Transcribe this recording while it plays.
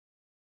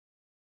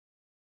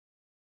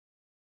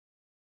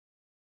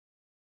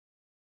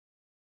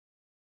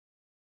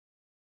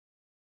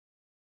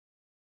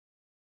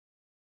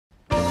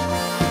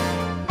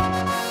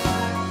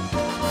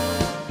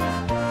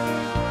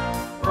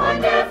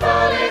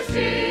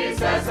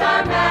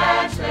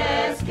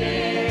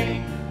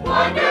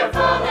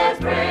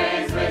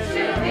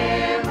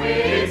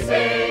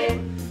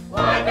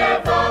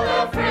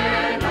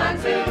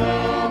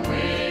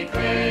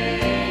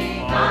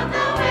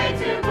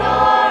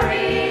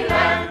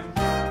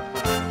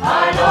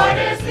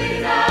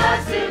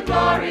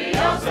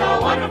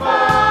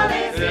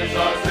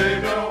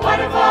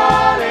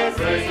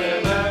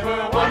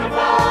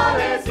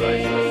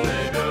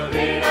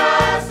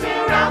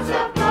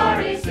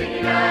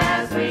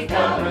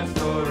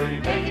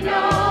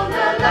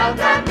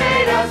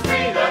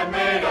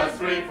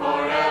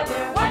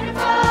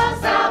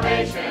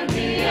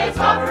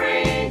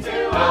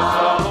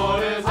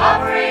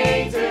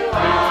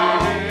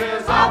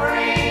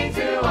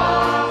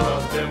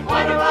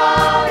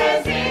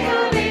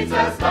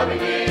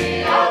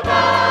lovingly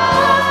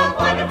above.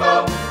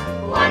 Wonderful,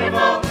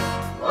 wonderful,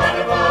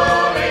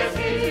 wonderful is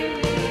He to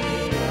me.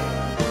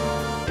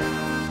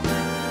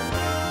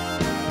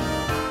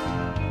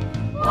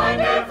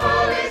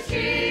 Wonderful is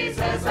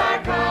Jesus,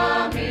 our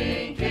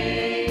coming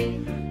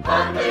King.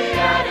 Humbly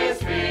at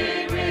His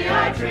feet we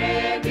our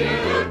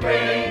tribute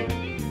bring.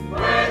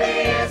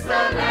 Worthy is the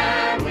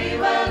Lamb we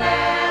will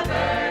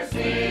ever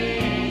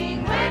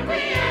sing when we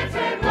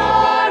enter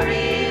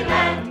glory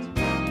land.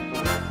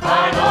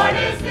 Our Lord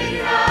is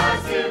leading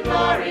us to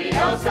glory.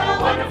 Oh,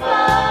 so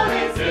wonderful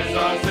is He.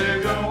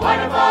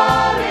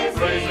 Wonderful is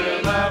He.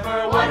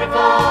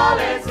 Wonderful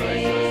is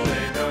He.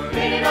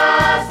 Leading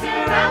us to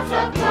realms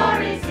of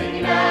glory,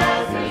 singing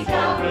as we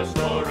go,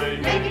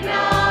 making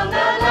known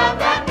the love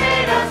that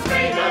made us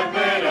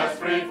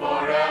free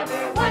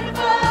forever.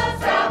 Wonderful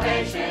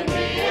salvation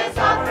He is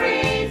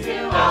offering to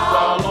all.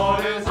 Our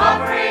Lord is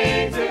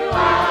offering to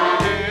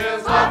all. He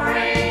is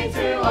offering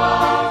to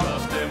all.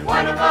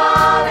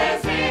 Wonderful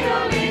is He who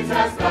leads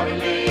us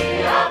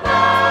lovingly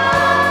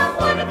above.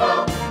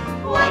 Wonderful,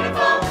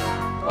 wonderful,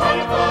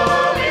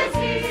 wonderful is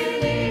He to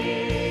me.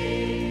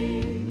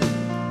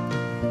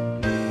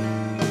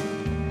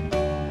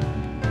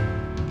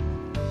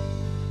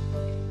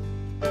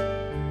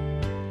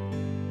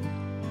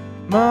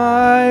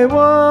 My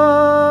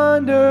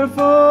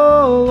wonderful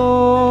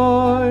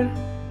Lord,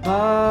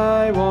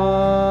 my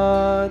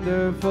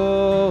wonderful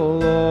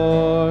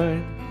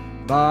Lord,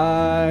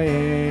 by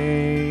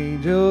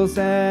angels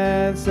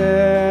and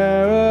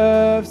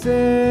seraphs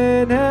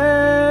in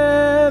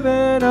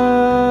heaven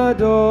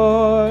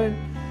adored.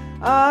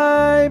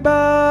 I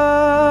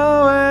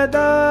bow at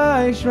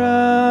Thy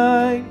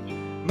shrine,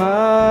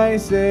 my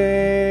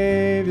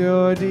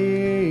Savior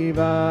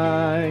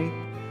divine.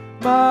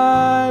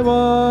 My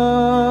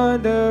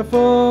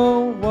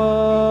wonderful,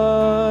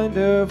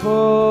 wonderful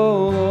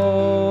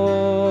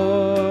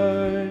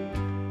Lord.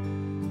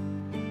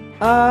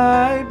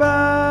 I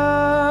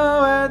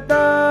bow at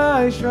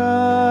Thy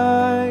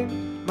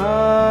shrine,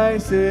 my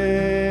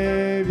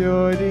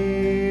Savior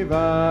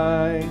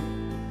divine.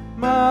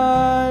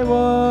 My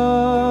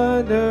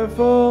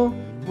wonderful,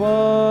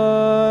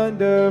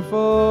 wonderful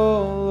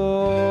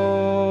Lord.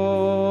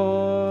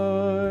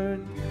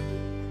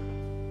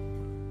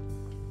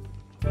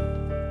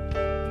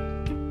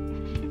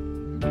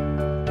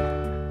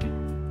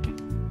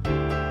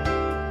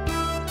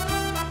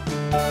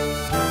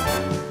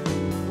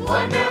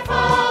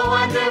 Wonderful,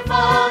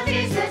 wonderful,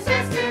 Jesus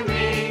is to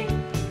me.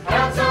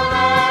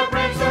 Counselor,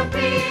 Prince of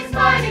Peace,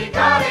 mighty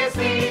God is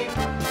He.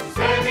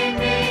 Saving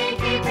me,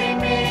 keeping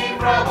me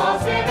from all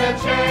sin and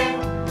shame.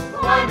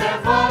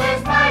 Wonderful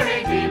is my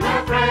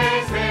Redeemer,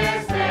 praise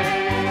His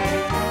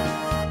name.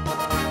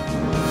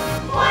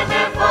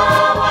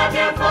 Wonderful,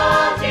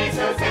 wonderful,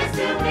 Jesus is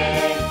to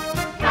me.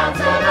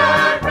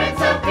 Counselor,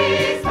 Prince of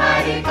Peace,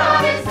 mighty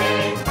God is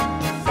He.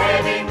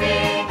 Saving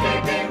me,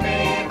 keeping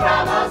me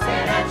from all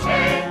sin and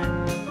shame.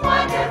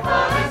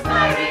 Wonderful is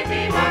my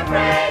Redeemer,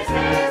 praise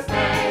His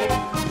name.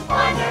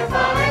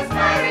 Wonderful is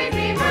my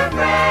Redeemer,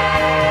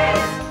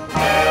 praise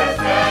His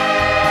name.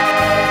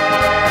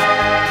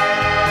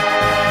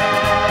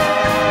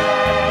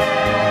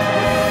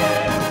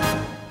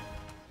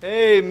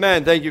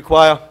 Amen. Thank you,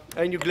 choir.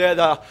 And you glad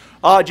that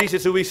our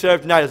Jesus who we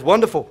serve tonight is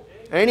wonderful.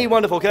 Ain't He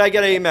wonderful? Can I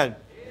get an amen?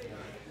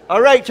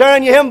 All right,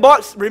 turn your hymn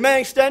box,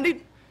 remain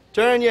extended.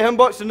 Turn your hymn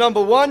box to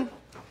number 1.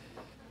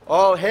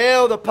 All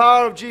hail the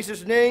power of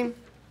Jesus' name,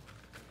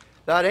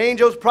 that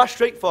angels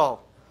prostrate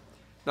fall.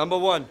 Number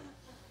 1.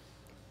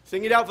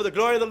 Sing it out for the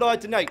glory of the Lord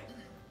tonight.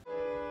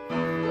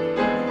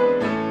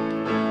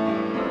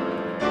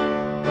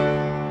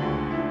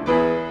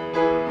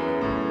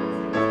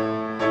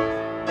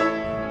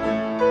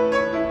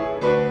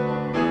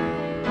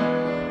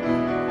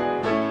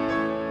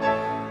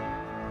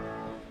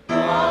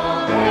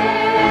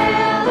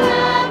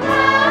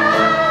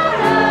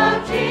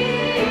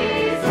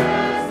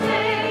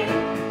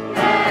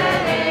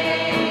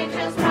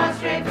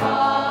 Prostrate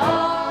fall.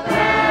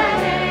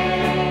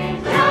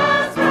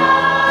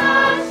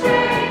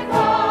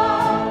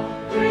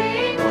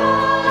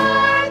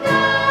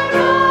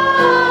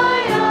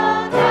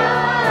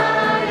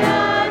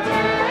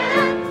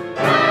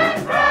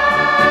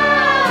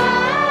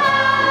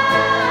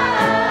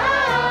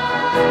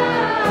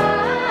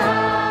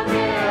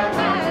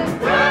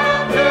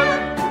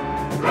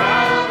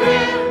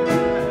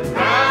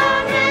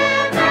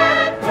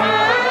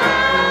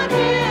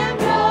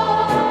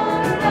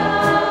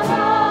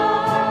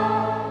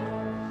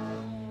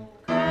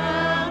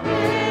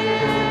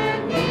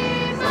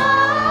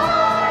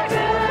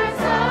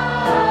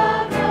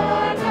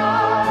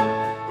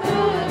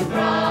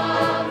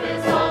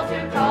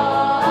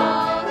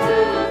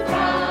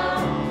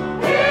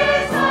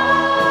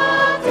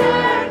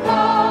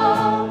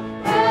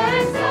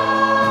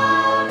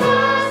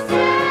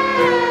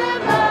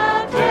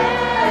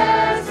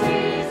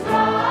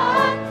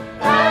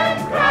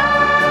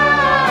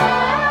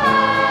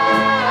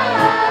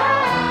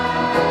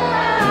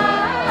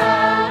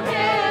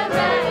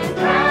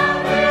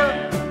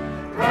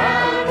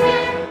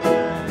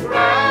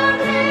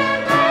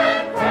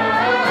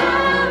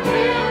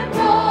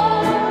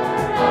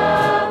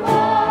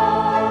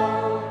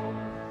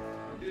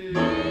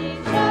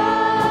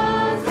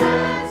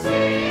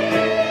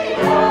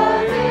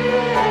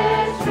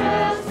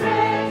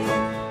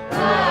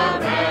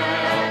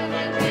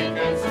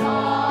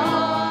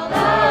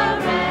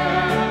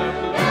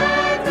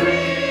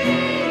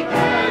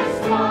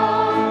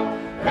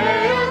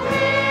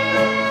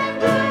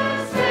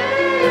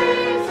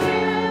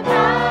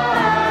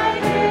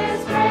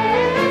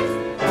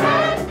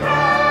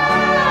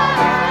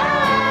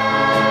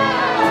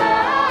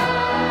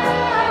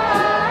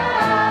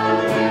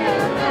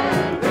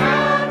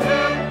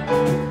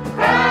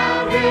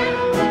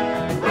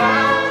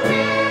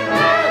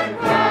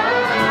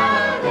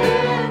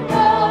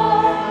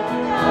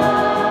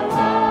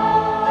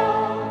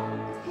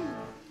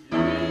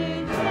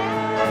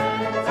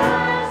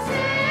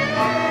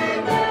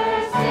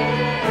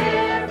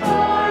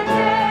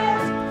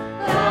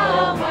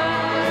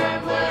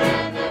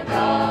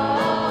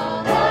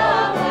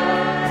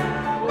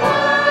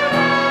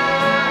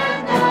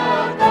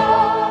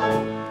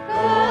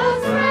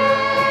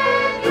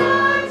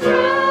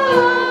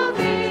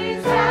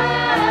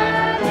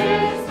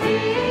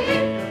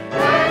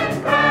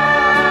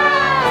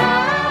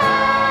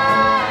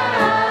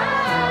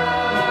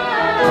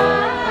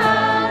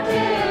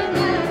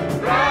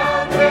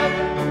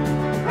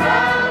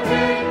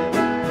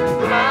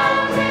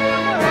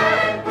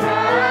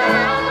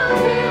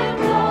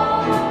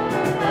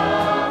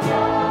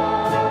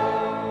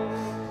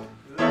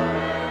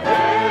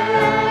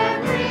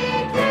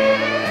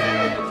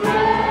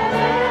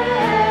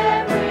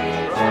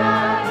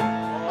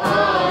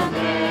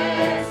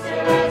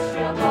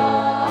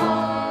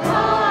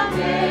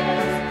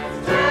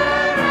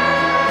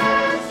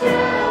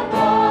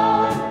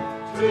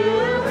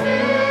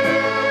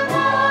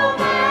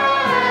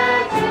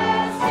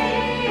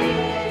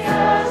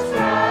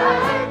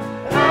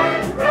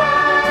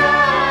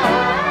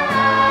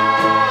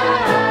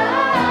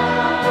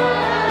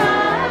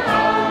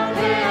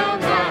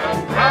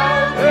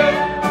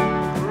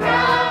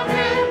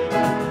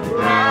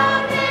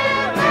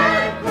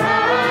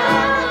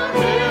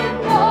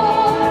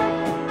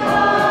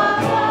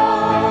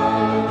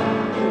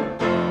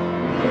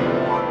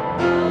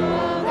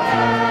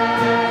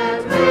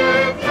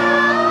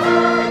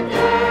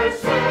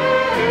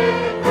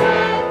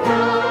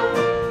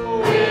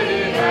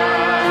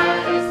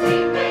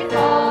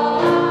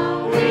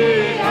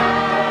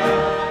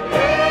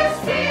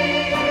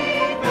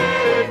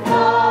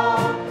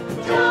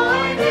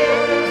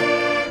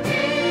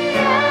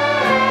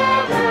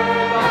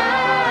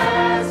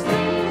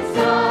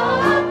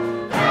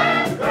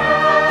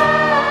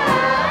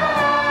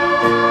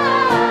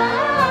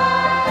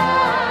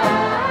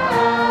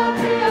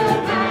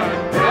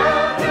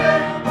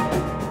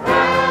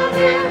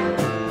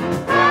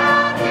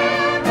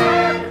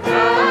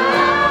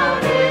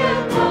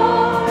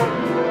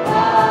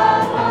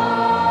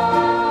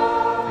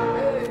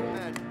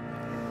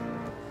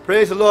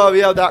 Praise the Lord.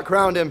 We have that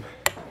crowned him,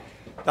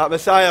 that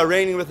Messiah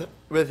reigning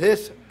with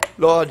his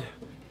Lord,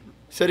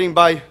 sitting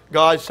by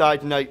God's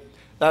side tonight,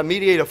 that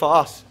mediator for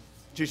us,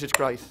 Jesus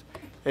Christ.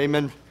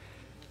 Amen.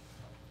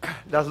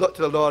 Let's look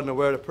to the Lord in a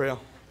word of prayer.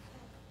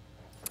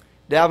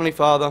 Dear Heavenly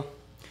Father,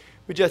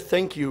 we just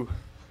thank you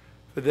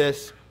for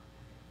this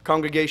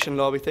congregation,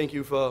 Lord. We thank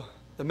you for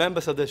the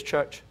members of this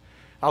church,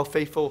 how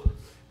faithful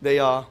they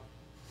are.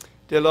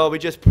 Dear Lord, we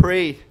just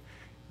pray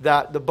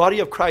that the body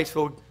of Christ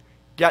will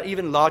get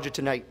even larger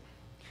tonight.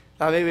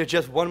 That maybe it's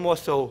just one more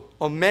soul,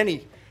 or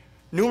many,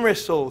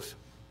 numerous souls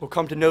will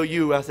come to know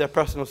you as their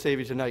personal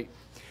Savior tonight.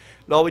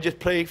 Lord, we just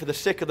pray for the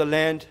sick of the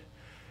land,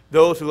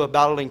 those who are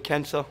battling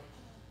cancer.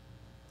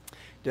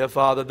 Dear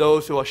Father,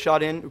 those who are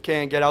shut in, who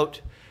can't get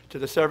out to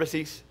the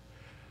services.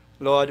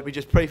 Lord, we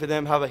just pray for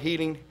them, have a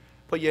healing.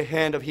 Put your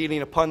hand of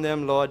healing upon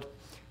them, Lord,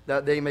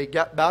 that they may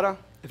get better,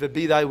 if it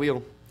be thy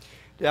will.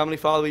 Dear Heavenly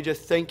Father, we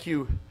just thank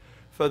you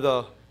for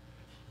the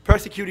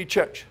persecuted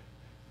church,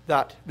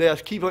 that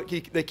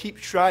they keep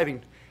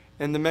striving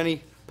in the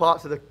many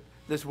parts of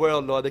this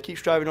world, Lord. They keep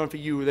striving on for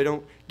you. They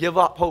don't give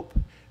up hope.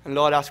 And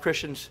Lord, as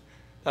Christians,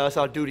 that's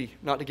our duty,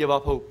 not to give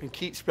up hope, and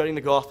keep spreading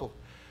the gospel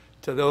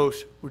to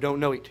those who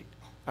don't know it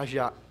as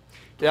yet.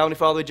 Dear Heavenly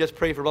Father, we just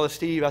pray for Brother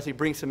Steve as he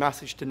brings the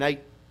message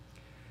tonight.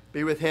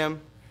 Be with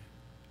him.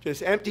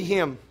 Just empty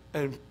him,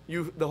 and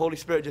you, the Holy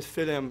Spirit, just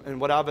fill him,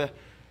 and whatever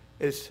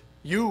is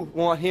you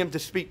want him to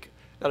speak,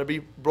 that'll be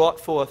brought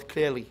forth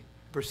clearly,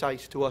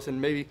 precise to us,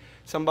 and maybe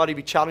somebody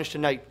be challenged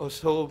tonight, or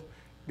soul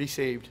be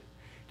saved.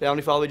 Dear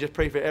Heavenly Father, we just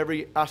pray for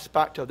every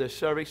aspect of this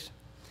service.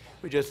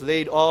 We just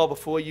laid all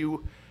before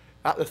you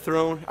at the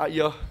throne, at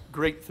your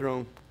great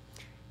throne,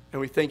 and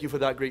we thank you for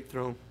that great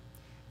throne.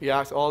 We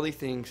ask all these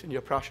things in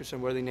your precious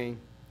and worthy name.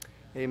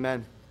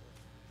 Amen.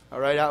 All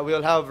right,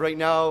 we'll have right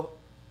now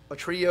a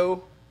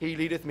trio, He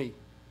Leadeth Me.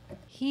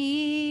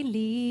 He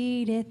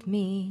leadeth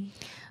me.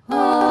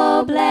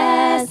 Oh,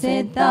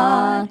 blessed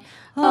thought,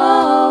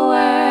 oh,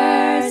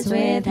 words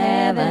with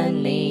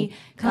heavenly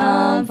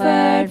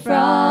comfort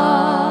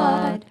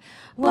fraught.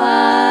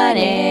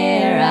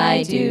 Whate'er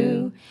I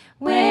do,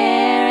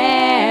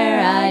 where'er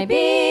I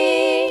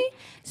be,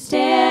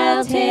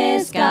 still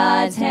 'tis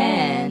God's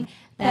hand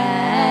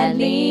that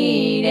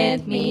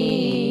leadeth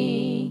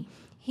me.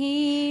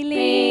 He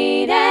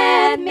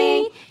leadeth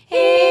me, He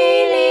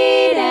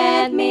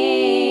leadeth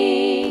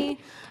me,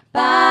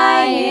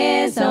 by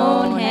His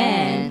own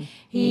hand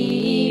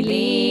He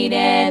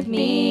leadeth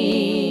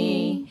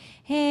me.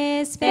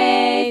 His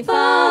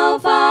faithful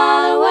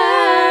follower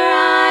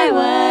I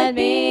would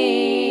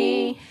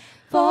be,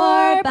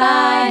 for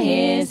by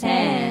His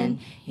hand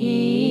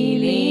He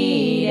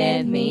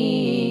leadeth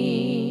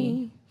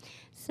me.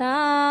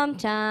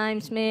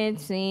 Sometimes mid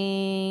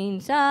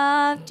scenes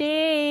of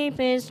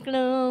deepest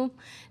gloom,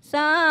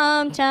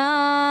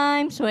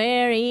 sometimes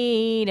where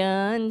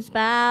Eden's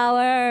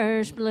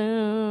bowers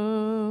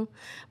bloom,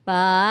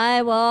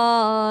 by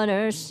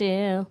water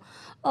still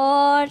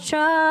or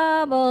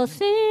troubled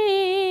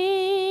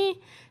sea,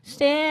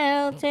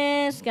 still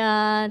 'tis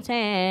God's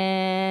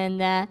hand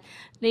that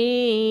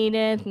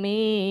leadeth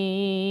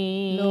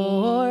me.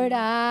 Lord,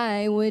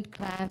 I would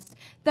clasp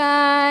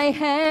thy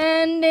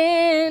hand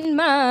in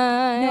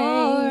mine,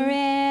 nor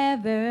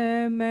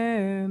ever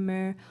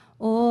murmur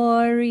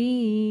or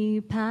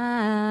repine,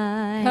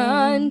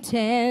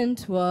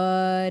 content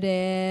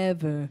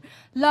whatever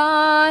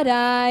lot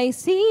I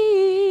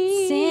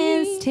see,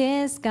 since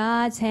 'tis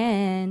God's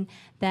hand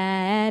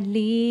that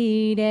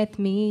leadeth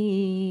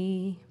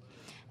me.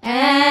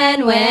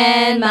 And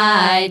when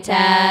my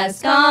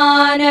task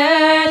on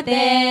earth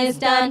is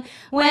done,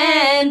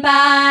 when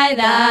by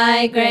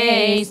thy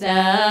grace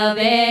the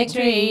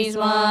victory's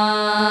won,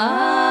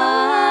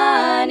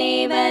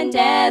 even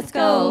death's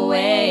cold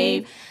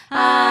wave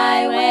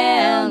I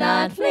will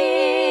not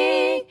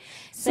flee,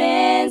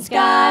 since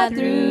God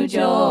through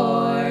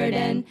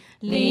Jordan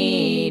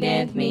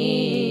leadeth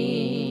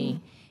me.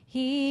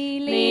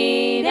 He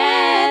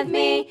leadeth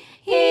me,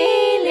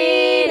 He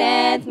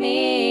leadeth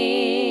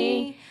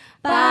me,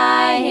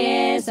 by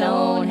His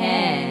own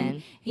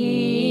hand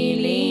He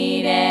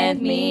leadeth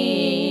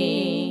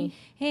me.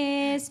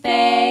 His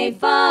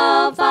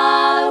faithful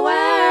follower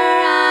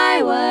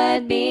I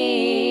would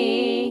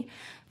be,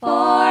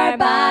 for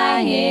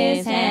by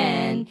His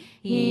hand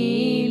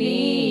He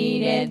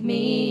leadeth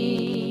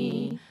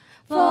me.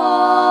 For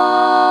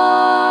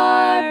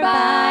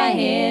by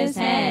His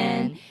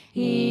hand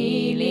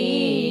He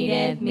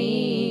leadeth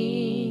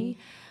me.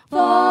 For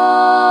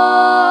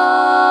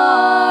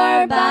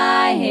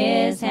by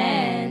His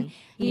hand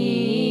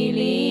He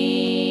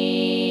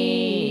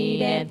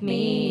leadeth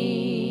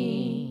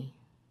me.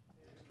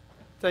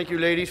 Thank you,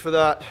 ladies, for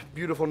that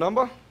beautiful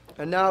number.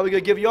 And now we're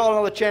going to give you all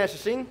another chance to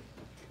sing.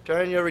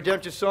 Turn your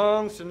redemptive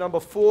songs to number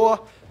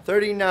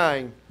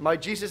 439. My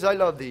Jesus, I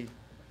love thee.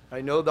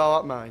 I know thou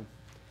art mine.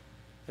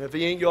 And if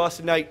he ain't yours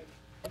tonight,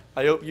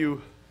 I hope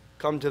you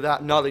come to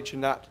that knowledge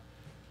and that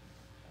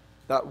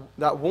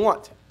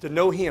want to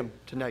know him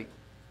tonight.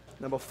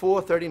 Number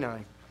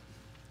 439.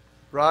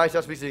 Rise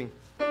as we sing.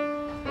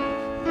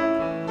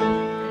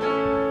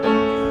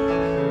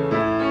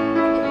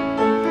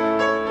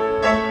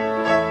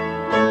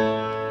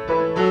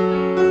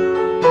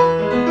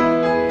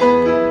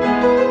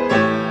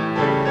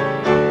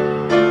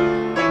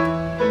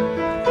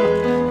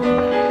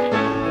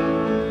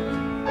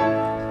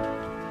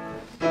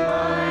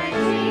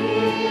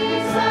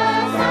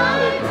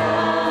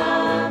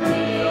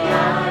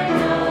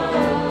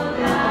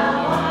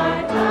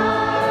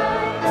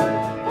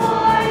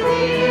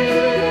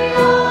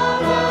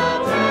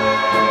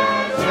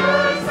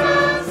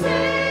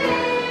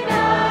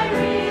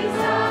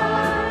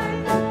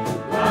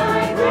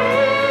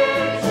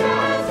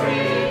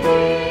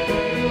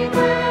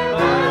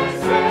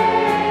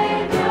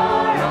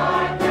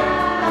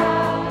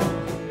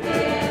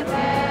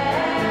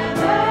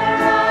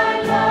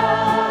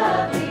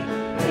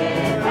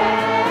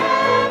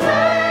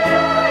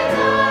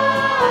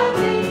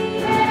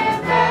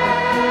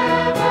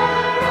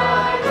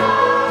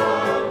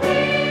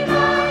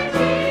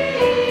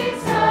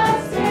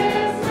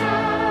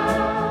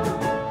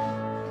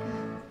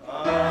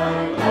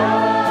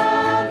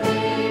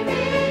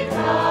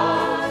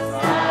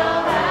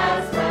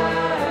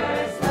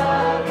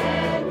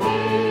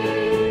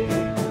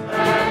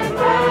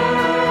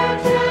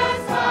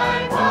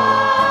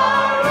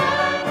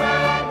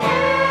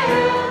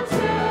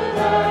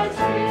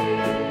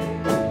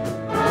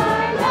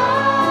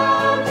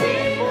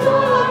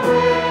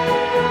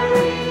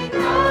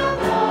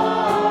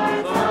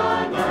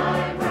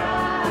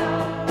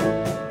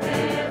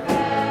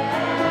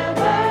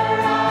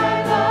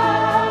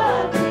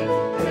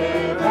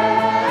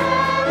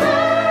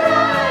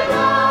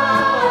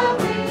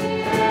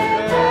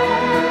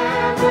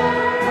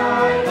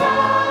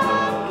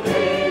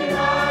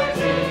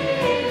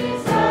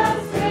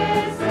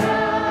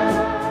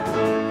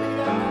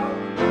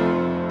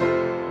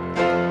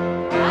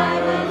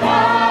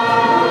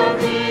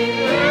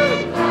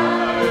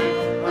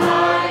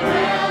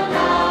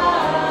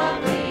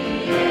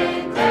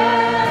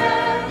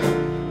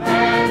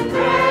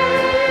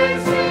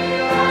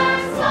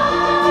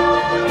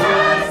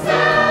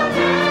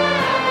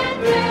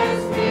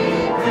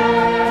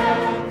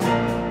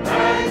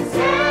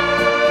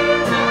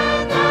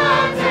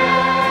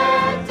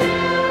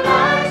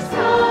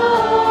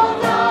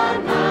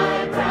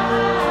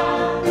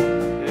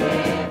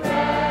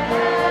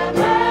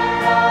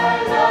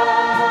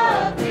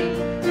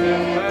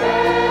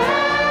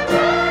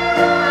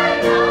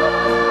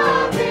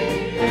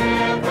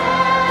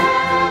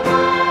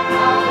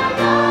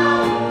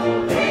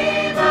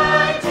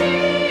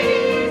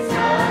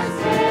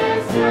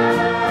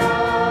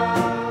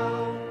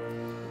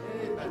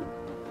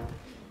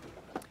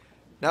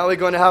 Now we're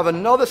going to have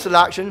another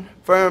selection,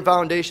 Firm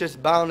Foundations,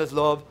 Boundless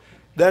Love.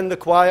 Then the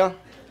choir,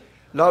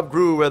 Love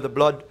Grew Where the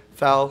Blood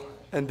Fell.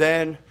 And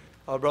then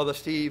our brother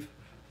Steve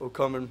will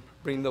come and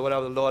bring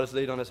whatever the Lord has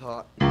laid on his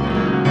heart.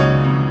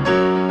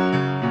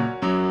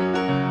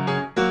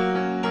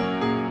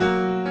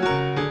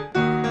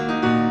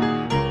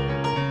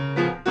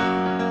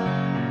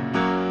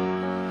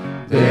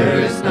 There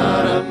is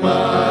not a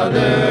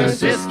mother,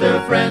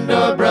 sister, friend,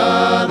 or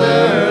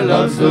brother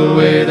loves the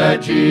way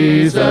that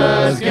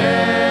Jesus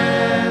can.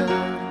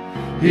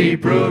 He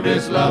proved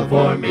his love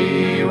for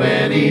me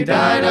when he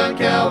died on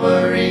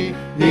Calvary.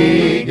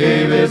 He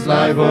gave his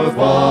life for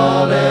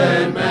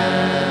fallen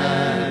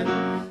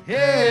man.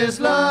 His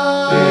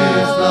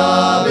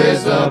love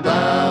is a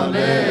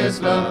boundless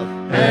love,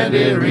 and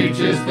it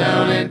reaches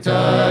down and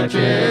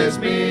touches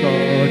me.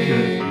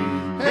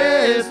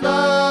 His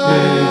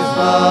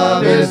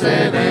love is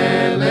an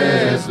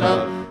endless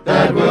love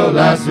that will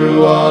last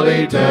through all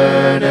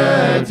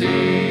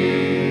eternity.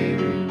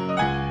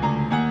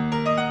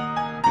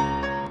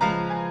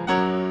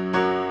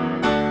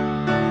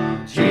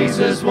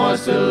 Jesus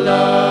wants to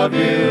love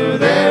you,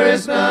 there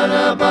is none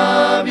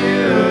above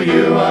you.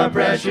 You are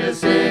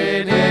precious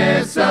in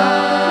his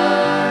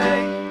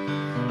sight.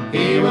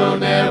 He will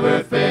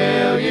never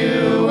fail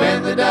you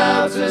when the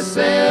doubts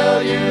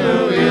assail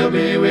you. He'll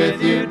be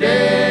with you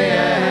day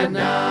and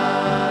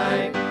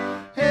night.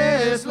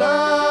 His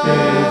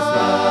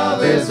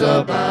love is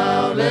a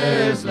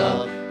boundless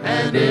love,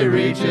 and it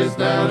reaches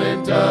down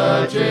and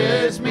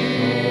touches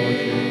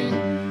me.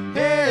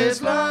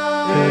 His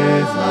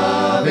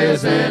love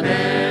is an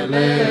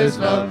endless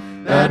love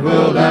that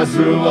will last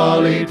through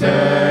all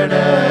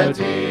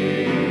eternity.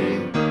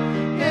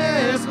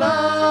 His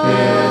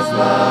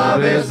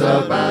love is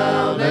a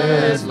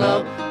boundless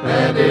love,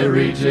 and it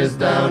reaches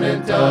down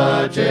and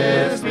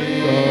touches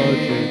me.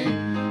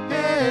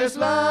 His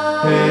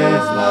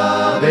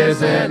love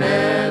is an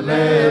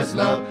endless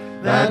love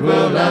that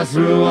will last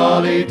through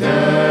all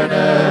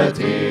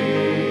eternity.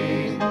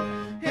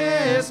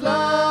 His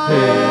love,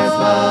 his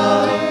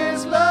love,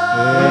 his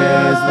love,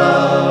 his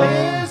love,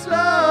 his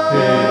love,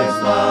 his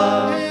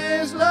love,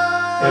 his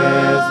love,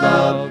 his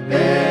love,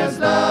 his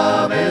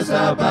love is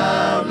a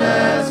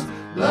boundless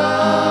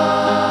love.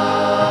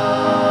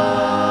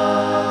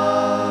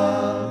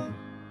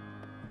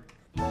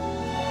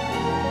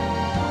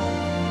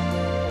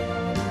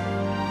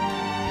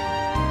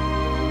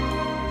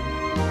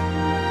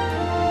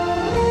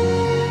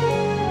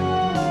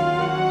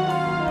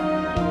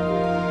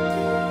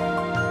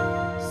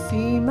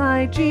 See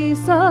my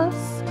Jesus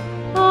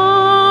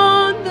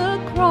on the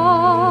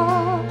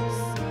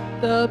cross,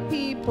 the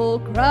people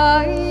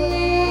crying,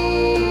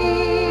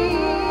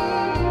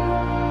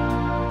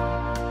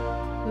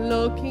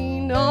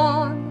 looking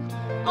on,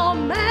 a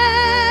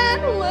man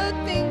would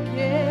think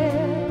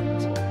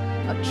it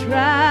a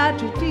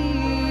tragedy.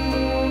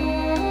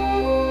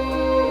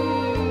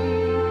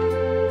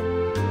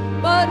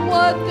 But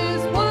what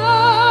this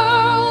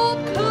world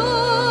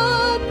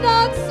could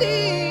not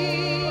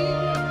see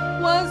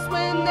was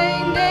when they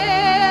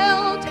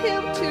nailed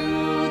him to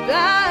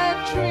that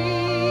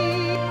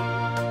tree.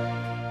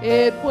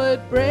 It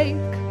would break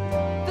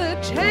the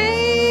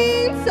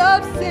chains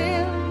of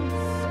sin's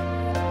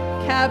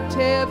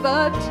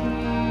captivity.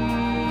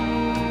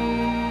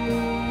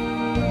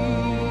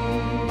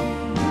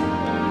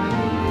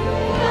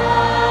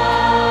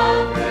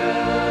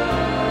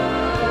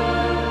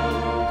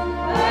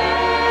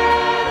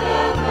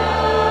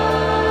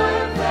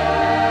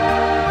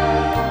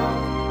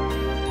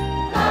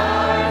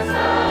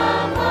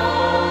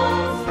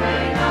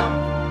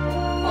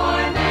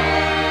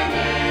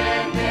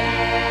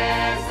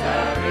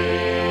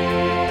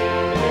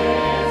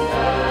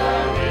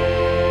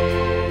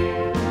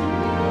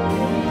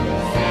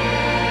 Sin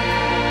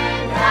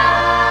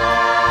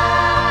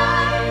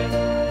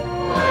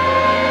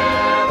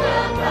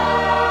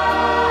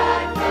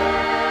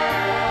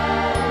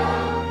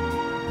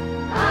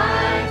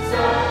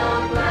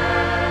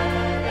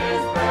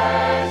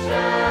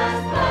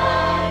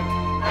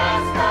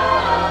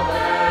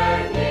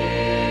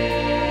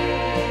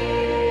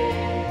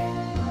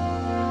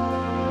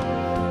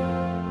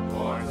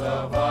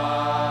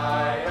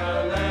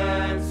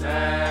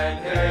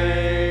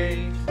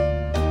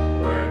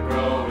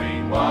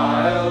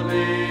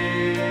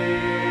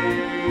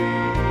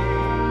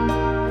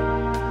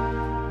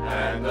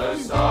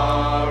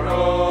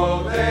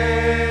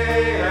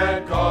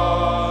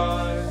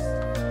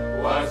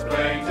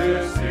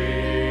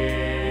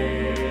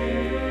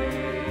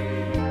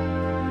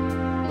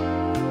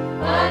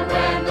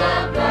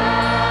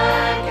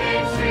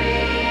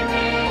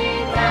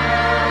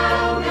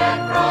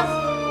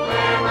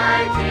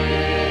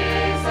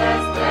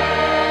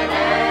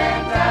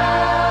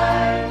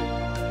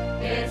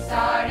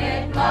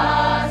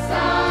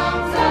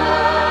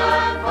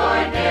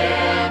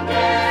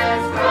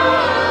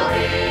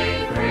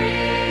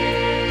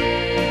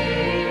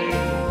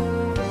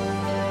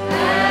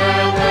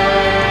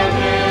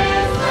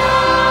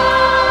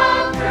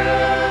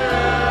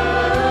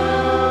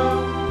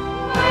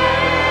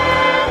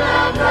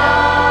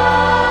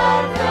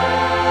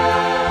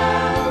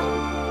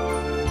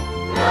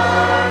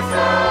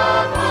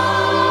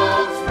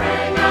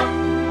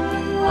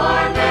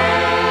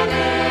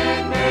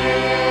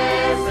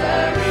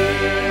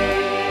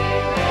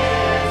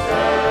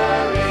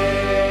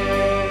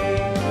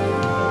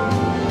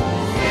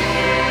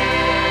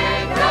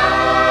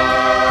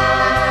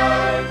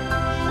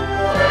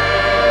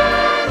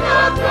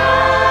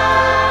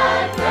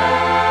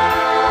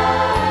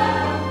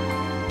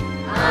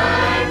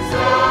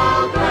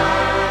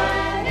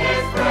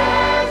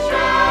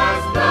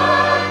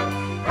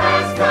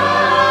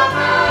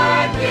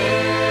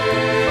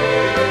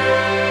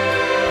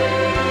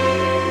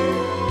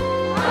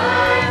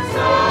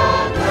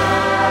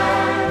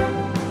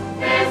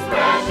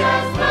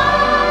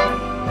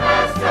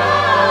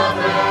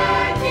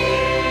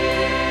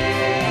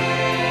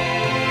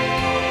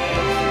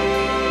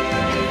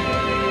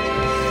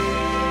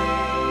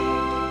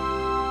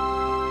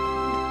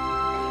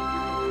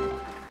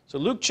So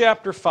Luke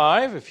chapter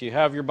 5, if you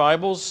have your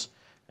Bibles,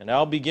 and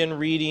I'll begin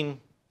reading,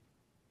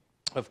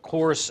 of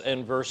course,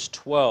 in verse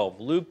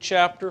 12. Luke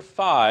chapter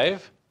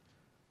 5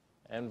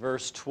 and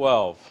verse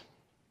 12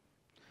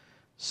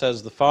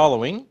 says the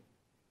following,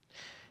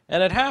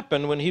 "And it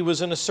happened when he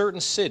was in a certain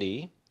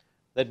city,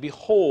 that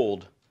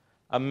behold,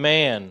 a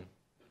man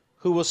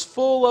who was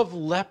full of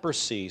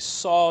leprosy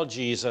saw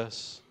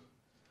Jesus,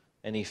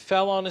 and he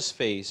fell on his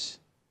face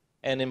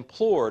and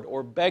implored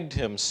or begged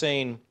him,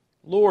 saying,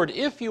 Lord,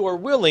 if you are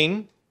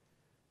willing,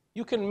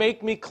 you can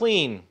make me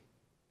clean.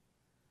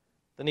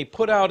 Then he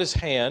put out his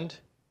hand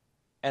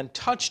and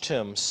touched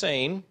him,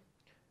 saying,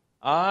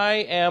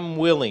 I am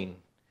willing,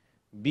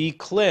 be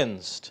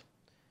cleansed.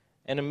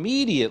 And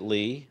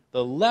immediately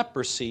the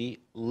leprosy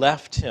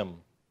left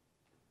him.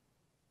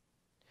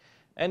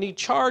 And he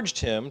charged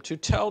him to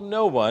tell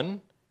no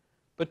one,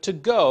 but to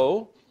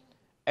go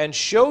and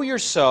show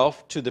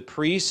yourself to the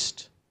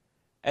priest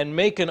and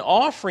make an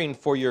offering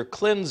for your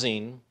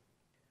cleansing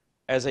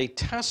as a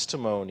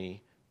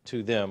testimony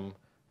to them,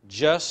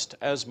 just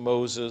as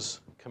Moses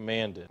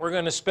commanded." We're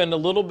going to spend a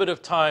little bit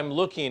of time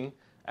looking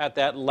at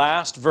that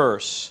last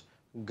verse,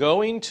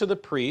 going to the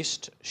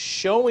priest,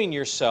 showing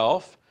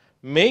yourself,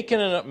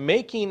 making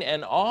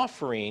an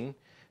offering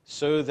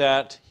so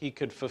that he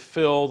could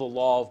fulfill the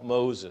law of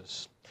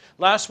Moses.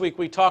 Last week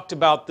we talked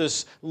about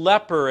this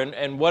leper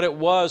and what it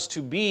was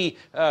to be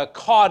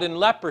caught in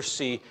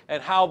leprosy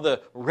and how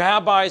the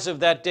rabbis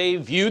of that day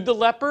viewed the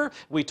leper.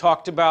 We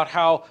talked about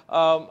how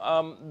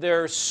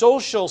their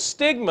social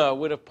stigma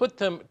would have put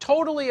them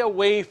totally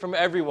away from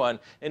everyone.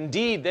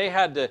 Indeed, they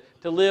had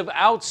to live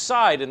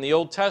outside in the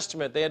Old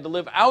Testament. They had to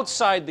live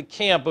outside the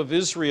camp of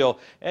Israel.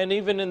 And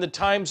even in the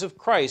times of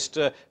Christ,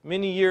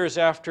 many years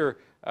after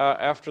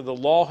the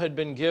law had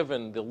been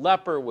given, the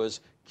leper was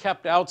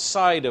kept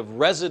outside of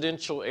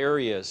residential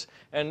areas,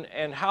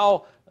 and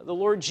how the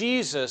Lord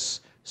Jesus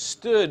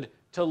stood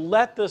to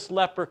let this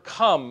leper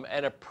come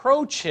and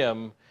approach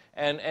him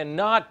and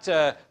not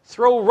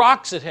throw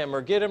rocks at him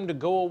or get him to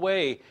go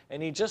away.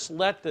 And he just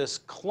let this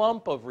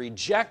clump of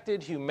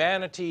rejected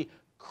humanity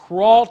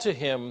crawl to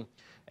him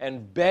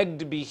and beg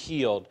to be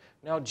healed.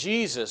 Now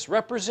Jesus,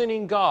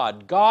 representing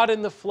God, God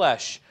in the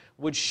flesh,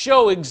 would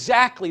show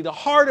exactly the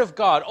heart of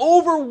God.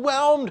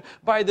 Overwhelmed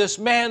by this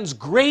man's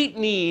great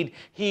need,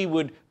 he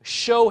would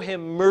show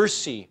him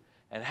mercy.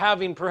 And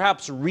having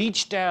perhaps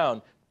reached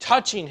down,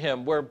 touching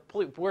him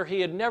where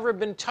he had never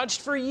been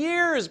touched for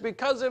years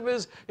because of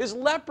his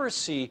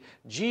leprosy,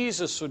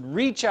 Jesus would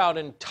reach out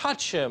and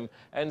touch him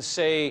and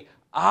say,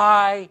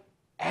 I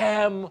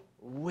am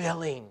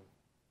willing.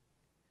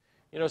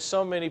 You know,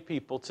 so many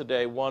people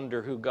today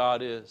wonder who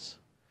God is.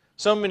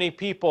 So many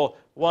people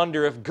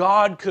wonder if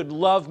God could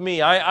love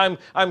me. I'm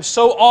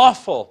so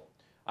awful.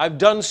 I've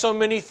done so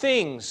many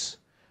things.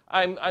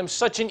 I'm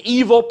such an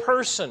evil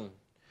person.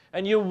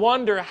 And you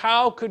wonder,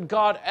 how could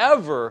God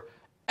ever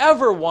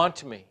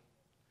want me?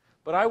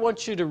 But I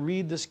want you to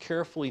read this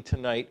carefully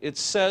tonight. It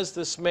says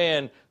this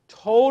man,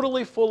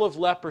 totally full of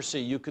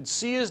leprosy. You could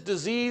see his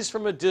disease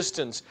from a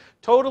distance.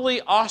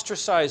 Totally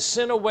ostracized,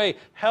 sent away,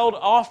 held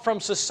off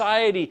from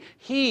society.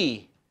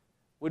 He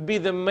would be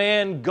the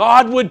man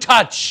God would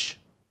touch.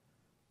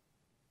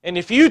 And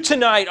if you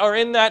tonight are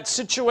in that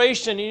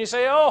situation and you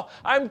say, oh,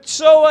 I'm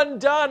so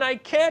undone, I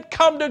can't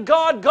come to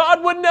God,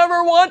 God would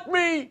never want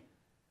me,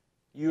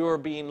 you are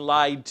being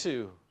lied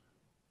to.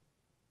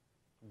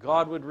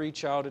 God would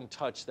reach out and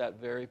touch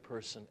that very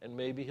person, and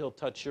maybe He'll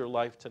touch your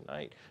life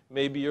tonight.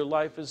 Maybe your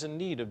life is in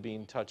need of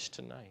being touched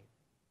tonight.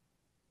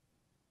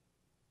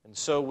 And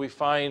so we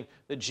find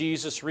that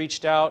Jesus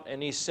reached out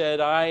and He said,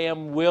 I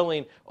am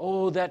willing.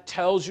 Oh, that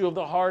tells you of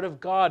the heart of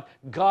God.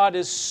 God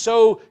is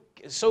so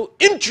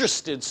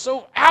interested,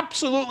 so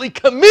absolutely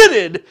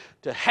committed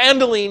to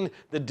handling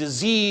the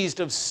diseased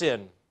of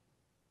sin.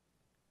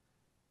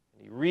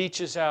 He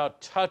reaches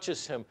out,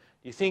 touches him.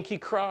 Do you think he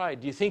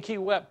cried? Do you think he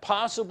wept?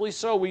 Possibly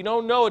so. We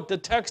don't know it. The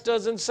text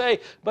doesn't say.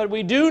 But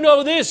we do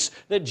know this,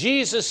 that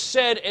Jesus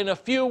said in a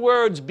few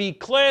words, be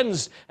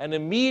cleansed. And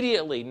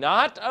immediately,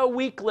 not a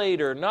week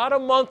later, not a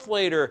month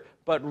later,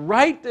 but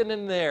right then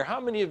and there. How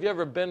many of you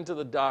ever been to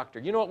the doctor?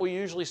 You know what we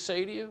usually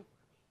say to you?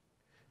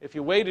 If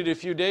you waited a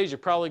few days, you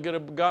probably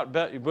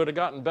would have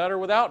gotten better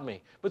without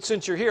me. But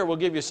since you're here, we'll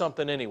give you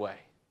something anyway.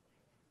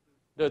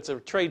 It's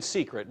a trade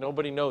secret.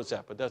 Nobody knows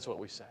that, but that's what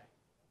we say.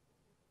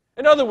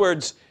 In other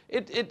words,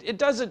 it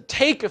doesn't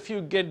take a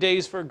few good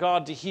days for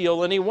God to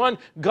heal anyone.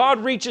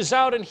 God reaches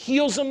out and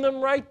heals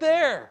them right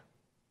there.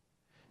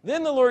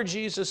 Then the Lord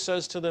Jesus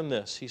says to them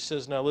this. He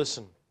says, now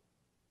listen,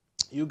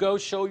 you go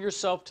show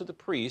yourself to the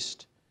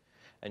priest,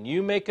 and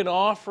you make an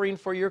offering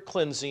for your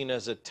cleansing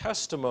as a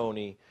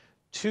testimony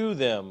to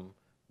them,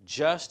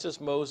 just as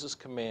Moses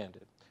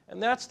commanded.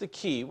 And that's the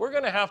key. We're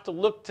going to have to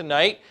look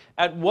tonight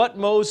at what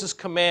Moses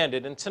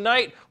commanded. And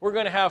tonight we're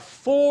going to have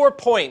 4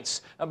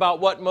 points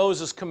about what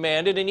Moses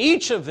commanded, and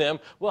each of them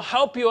will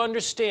help you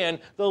understand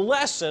the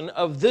lesson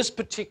of this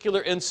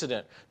particular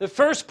incident. The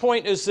first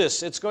point is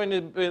this.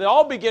 It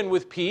all begin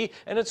with P,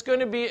 and it's going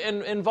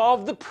to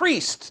involve the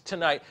priest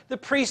tonight, the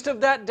priest of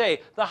that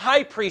day, the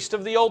high priest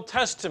of the Old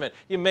Testament.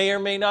 You may or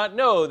may not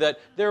know that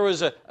there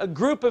was a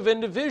group of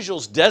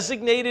individuals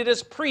designated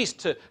as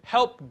priests to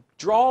help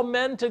draw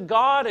men to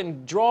God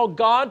and draw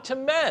God to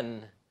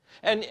men.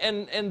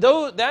 And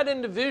though that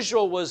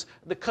individual was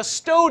the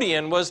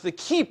custodian, was the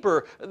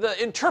keeper,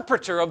 the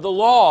interpreter of the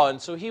law,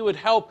 and so he would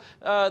help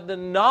the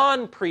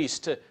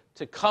non-priest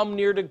to come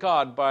near to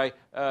God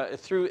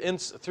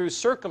through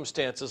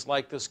circumstances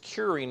like this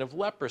curing of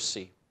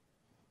leprosy.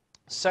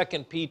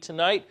 Second P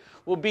tonight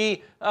will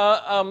be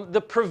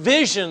the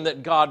provision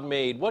that God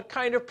made. What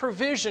kind of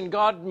provision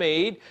God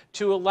made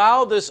to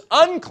allow this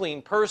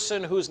unclean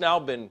person who's now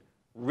been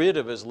rid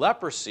of his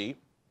leprosy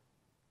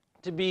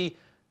to be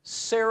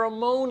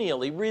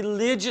ceremonially,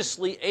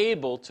 religiously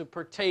able to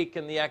partake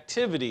in the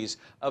activities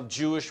of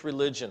Jewish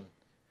religion.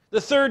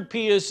 The third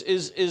P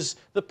is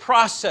the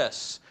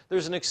process.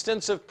 There's an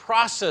extensive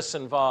process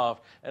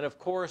involved. And of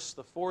course,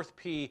 the fourth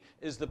P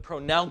is the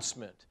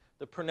pronouncement.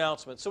 The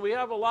pronouncement. So we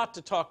have a lot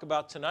to talk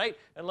about tonight,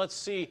 and let's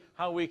see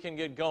how we can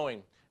get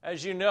going.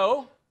 As you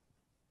know,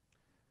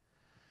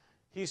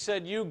 he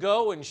said, you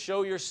go and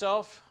show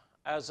yourself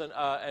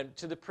and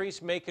to the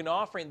priest make an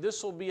offering.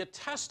 This will be a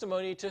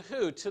testimony to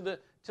who? To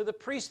the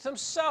priests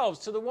themselves,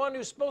 to the one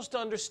who's supposed to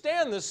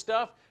understand this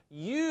stuff.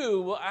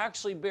 You will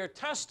actually bear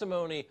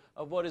testimony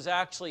of what is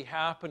actually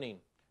happening.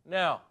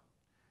 Now,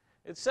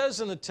 it says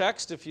in the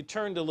text, if you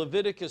turn to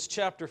Leviticus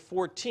chapter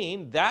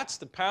 14, that's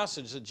the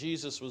passage that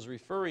Jesus was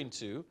referring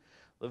to.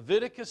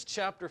 Leviticus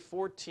chapter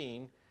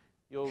 14,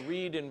 we'll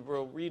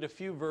read a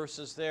few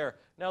verses there.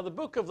 Now, the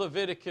book of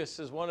Leviticus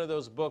is one of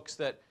those books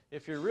that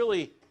if you're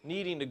really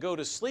needing to go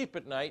to sleep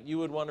at night, you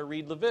would want to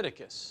read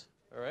Leviticus,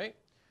 all right?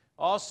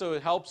 Also,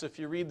 it helps if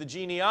you read the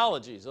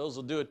genealogies. Those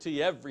will do it to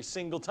you every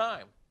single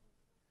time.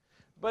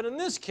 But in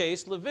this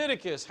case,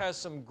 Leviticus has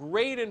some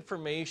great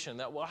information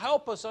that will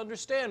help us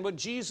understand what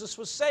Jesus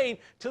was saying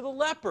to the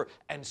leper,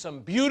 and some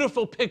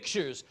beautiful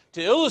pictures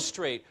to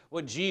illustrate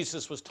what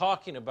Jesus was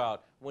talking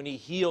about when he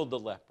healed the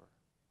leper.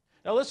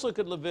 Now let's look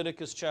at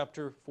Leviticus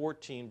chapter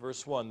 14,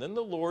 verse 1. Then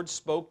the Lord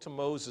spoke to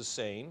Moses,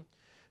 saying,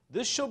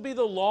 this shall be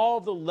the law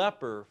of the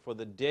leper for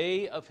the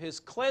day of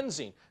his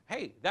cleansing.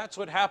 Hey, that's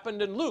what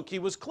happened in Luke. He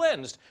was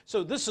cleansed.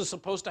 So this is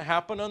supposed to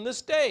happen on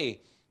this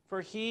day.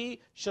 For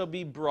he shall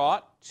be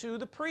brought to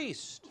the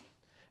priest.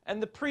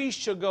 And the priest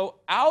shall go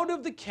out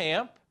of the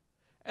camp,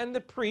 and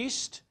the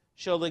priest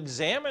shall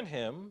examine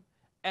him.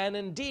 And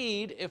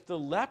indeed, if the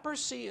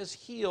leprosy is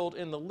healed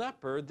in the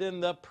leper, then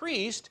the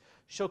priest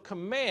shall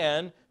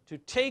command to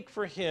take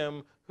for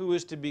him who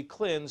is to be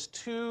cleansed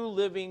 2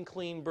 living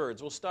clean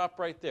birds. We'll stop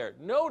right there.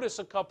 Notice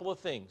a couple of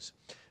things.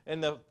 In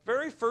the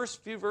very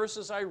first few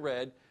verses I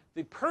read,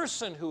 the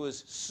person who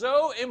is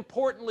so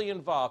importantly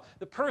involved,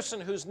 the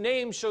person whose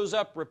name shows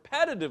up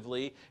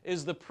repetitively,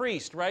 is the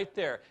priest right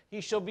there.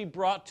 He shall be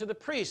brought to the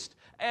priest,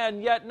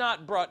 and yet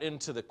not brought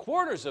into the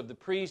quarters of the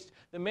priest.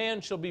 The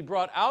man shall be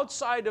brought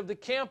outside of the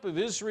camp of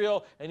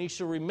Israel, and he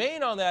shall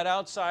remain on that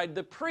outside.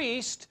 The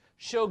priest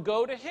shall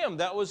go to him.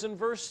 That was in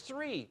verse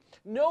 3.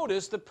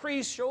 Notice the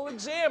priest shall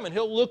examine.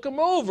 He'll look him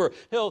over.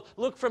 He'll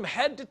look from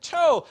head to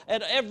toe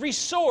at every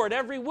sore, at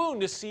every wound,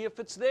 to see if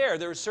it's there.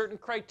 There are certain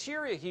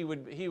criteria he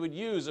would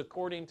use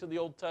according to the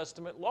Old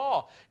Testament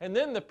law. And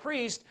then the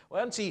priest,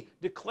 once he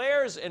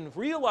declares and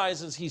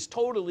realizes he's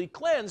totally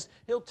cleansed,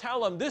 he'll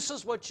tell him, this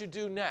is what you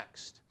do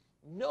next.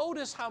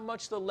 Notice how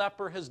much the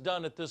leper has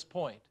done at this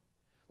point.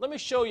 Let me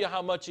show you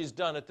how much he's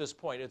done at this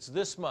point. It's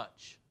this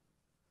much.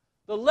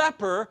 The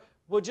leper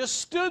just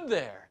stood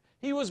there.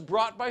 He was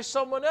brought by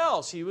someone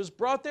else. He was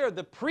brought there.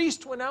 The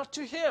priest went out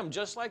to him,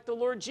 just like the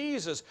Lord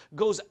Jesus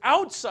goes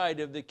outside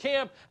of the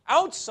camp,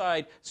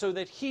 outside, so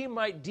that he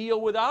might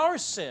deal with our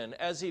sin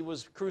as he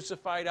was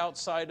crucified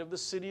outside of the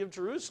city of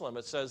Jerusalem.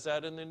 It says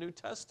that in the New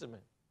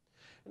Testament.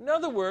 In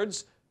other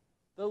words,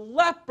 the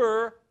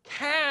leper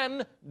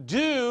can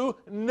do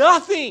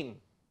nothing.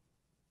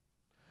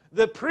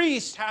 The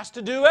priest has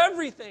to do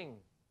everything.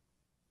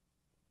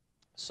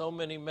 So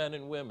many men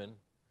and women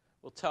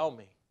will tell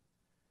me,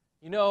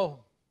 you know,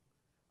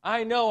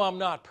 I know I'm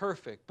not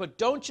perfect, but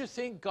don't you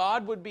think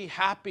God would be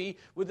happy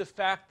with the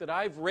fact that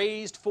I've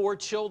raised 4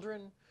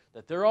 children,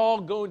 that they're all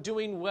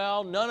doing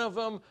well, none of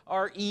them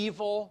are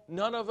evil,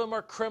 none of them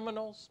are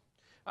criminals?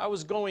 I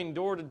was going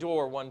door to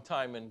door one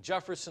time in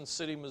Jefferson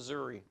City,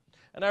 Missouri,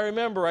 and I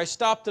remember I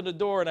stopped at a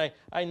door and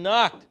I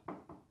knocked,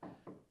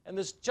 and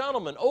this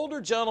gentleman,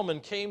 older gentleman,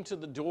 came to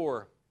the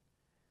door.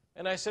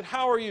 And I said,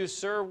 how are you,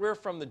 sir? We're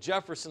from the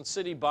Jefferson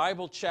City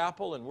Bible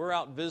Chapel, and we're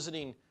out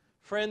visiting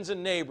friends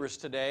and neighbors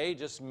today,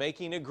 just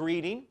making a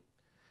greeting.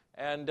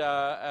 And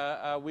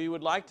we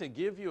would like to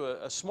give you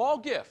a small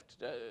gift.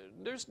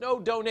 There's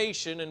no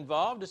donation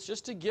involved. It's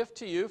just a gift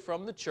to you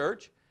from the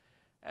church.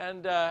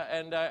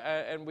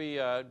 and we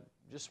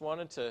just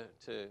wanted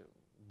to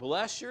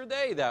bless your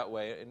day that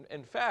way.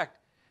 In fact,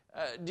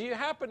 do you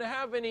happen to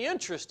have any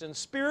interest in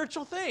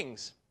spiritual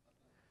things?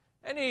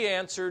 And he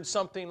answered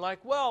something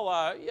like,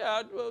 well,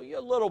 yeah, a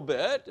little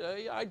bit.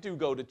 I do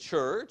go to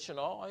church and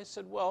all. I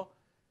said, well,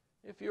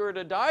 if you were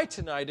to die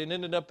tonight and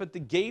ended up at the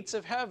gates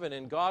of heaven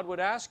and God would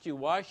ask you,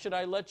 why should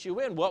I let you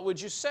in? What would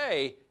you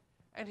say?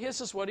 And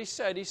this is what he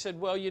said. He said,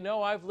 well, you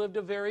know, I've lived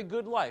a very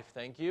good life,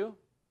 thank you.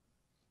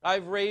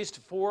 I've raised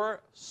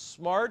 4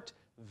 smart,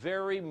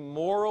 very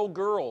moral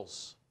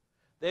girls.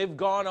 They've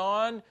gone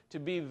on to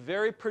be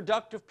very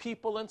productive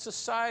people in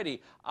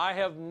society. I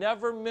have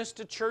never missed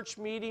a church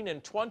meeting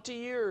in 20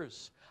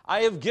 years.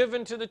 I have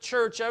given to the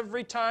church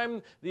every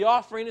time the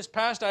offering is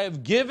passed. I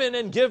have given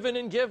and given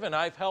and given.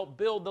 I've helped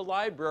build the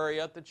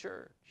library at the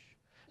church.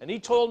 And he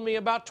told me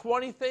about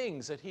 20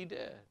 things that he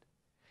did.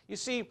 You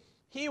see,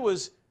 he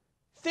was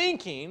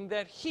thinking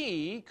that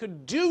he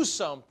could do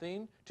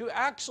something to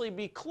actually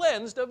be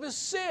cleansed of his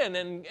sin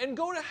and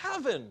go to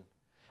heaven.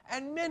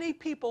 And many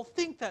people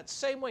think that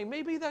same way.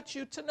 Maybe that's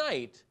you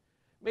tonight.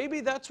 Maybe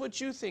that's what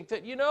you think,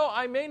 that, you know,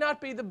 I may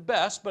not be the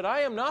best, but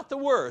I am not the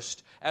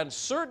worst. And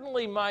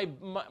certainly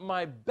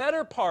my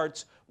better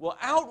parts will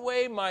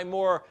outweigh my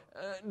more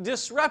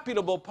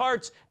disreputable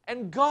parts.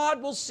 And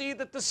God will see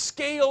that the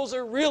scales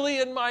are really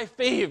in my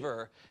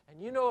favor.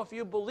 And you know, if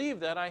you believe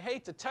that, I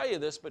hate to tell you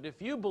this, but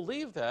if you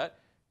believe that,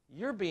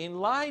 you're being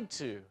lied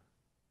to.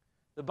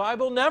 The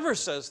Bible never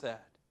says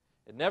that.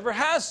 It never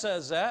has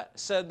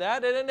said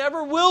that, and it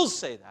never will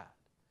say that.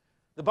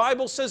 The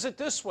Bible says it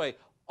this way: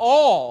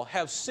 all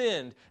have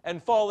sinned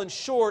and fallen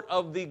short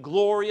of the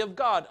glory of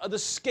God. The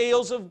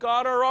scales of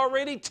God are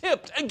already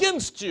tipped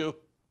against you.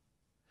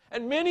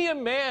 And many a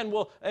man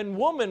and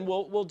woman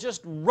will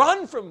just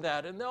run from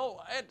that, and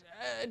they'll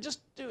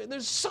just do it.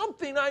 There's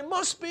something I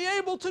must be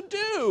able to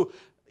do.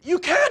 You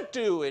can't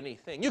do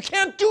anything. You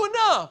can't do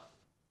enough.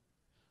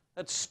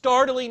 That's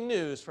startling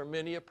news for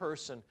many a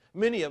person.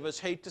 Many of us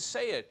hate to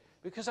say it,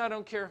 because I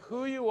don't care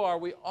who you are,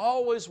 we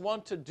always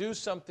want to do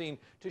something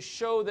to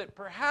show that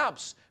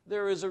perhaps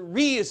there is a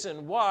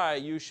reason why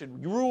you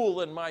should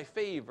rule in my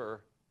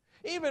favor.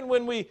 Even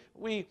when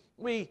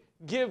we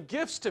give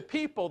gifts to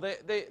people,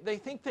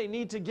 they think they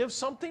need to give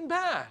something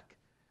back.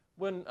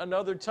 When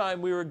another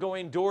time we were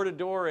going door to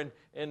door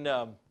in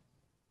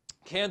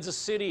Kansas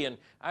City,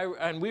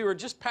 and we were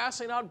just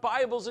passing out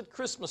Bibles at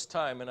Christmas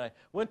time, and I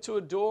went to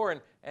a door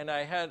and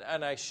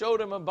I showed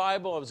him a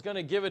Bible. I was going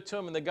to give it to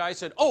him, and the guy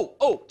said,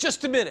 "Oh,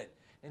 just a minute."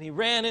 And he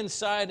ran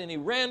inside, and he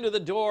ran to the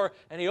door,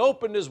 and he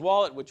opened his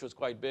wallet, which was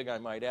quite big, I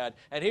might add,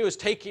 and he was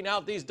taking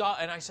out these dollars,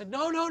 and I said,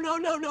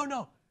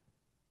 No.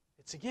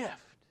 It's a gift.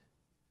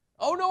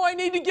 Oh, no, I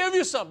need to give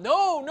you something.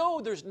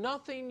 No, there's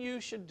nothing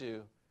you should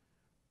do.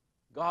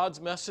 God's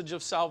message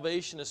of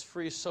salvation is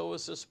free, so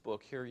is this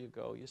book. Here you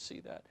go. You see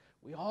that?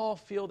 We all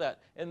feel that.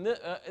 In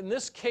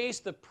this case,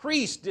 the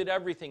priest did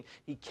everything.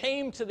 He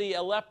came to the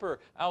leper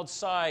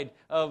outside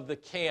of the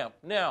camp.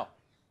 Now,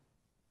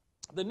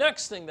 the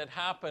next thing that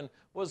happened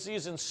was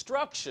these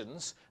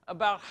instructions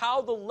about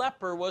how the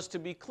leper was to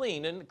be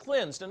cleaned and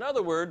cleansed. In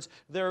other words,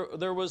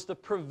 there was the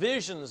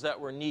provisions that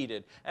were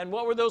needed. And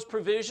what were those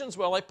provisions?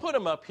 Well, I put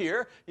them up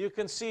here. You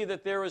can see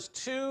that there was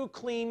 2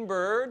 clean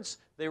birds.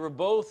 They were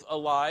both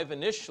alive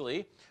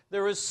initially.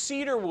 There was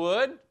cedar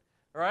wood,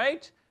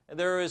 right? And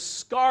there is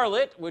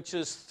scarlet, which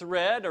is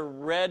thread, or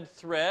red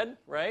thread,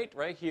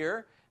 right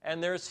here.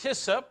 And there's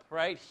hyssop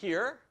right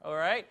here, all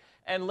right?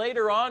 And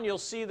later on, you'll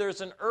see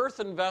there's an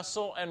earthen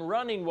vessel and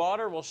running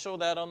water. We'll show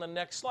that on the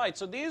next slide.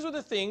 So these are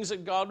the things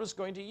that God was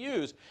going to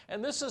use.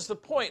 And this is the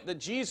point that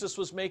Jesus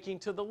was making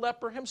to the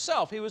leper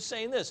himself. He was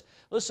saying this: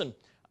 listen,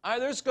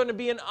 there's going to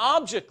be an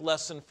object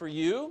lesson for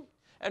you.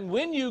 And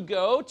when you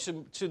go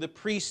to the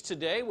priest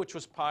today, which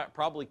was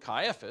probably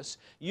Caiaphas,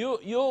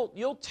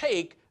 you'll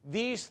take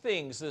these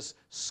things, this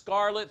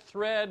scarlet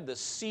thread,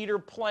 this cedar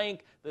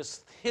plank,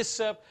 this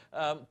hyssop,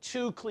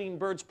 2 clean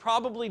birds,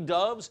 probably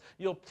doves.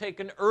 You'll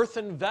take an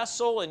earthen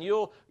vessel, and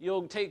you'll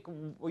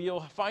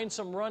find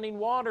some running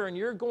water, and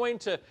you're going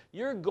to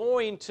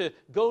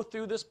go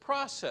through this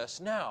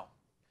process. Now,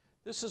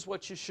 this is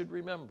what you should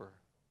remember: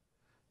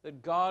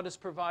 that God has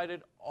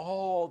provided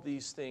all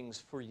these things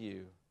for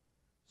you,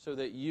 so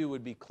that you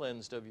would be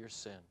cleansed of your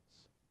sins.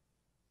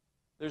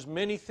 There's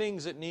many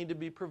things that need to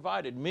be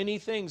provided, many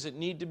things that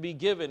need to be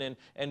given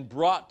and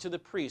brought to the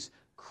priest.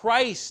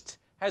 Christ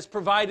has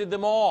provided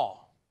them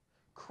all.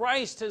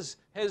 Christ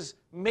has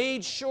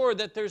made sure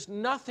that there's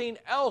nothing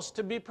else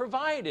to be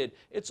provided.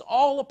 It's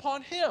all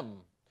upon Him.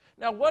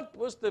 Now, what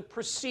was the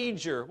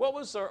procedure? What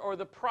was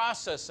the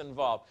process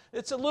involved?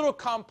 It's a little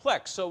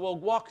complex, so we'll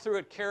walk through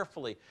it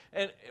carefully.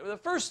 And the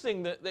first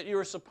thing that you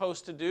were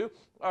supposed to do,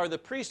 or the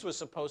priest was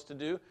supposed to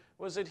do,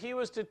 was that he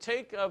was to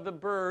take of the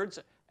birds,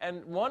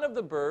 and one of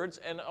the birds,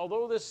 and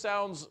although this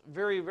sounds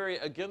very, very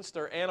against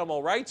our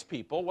animal rights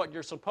people, what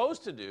you're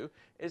supposed to do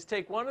is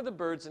take one of the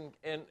birds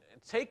and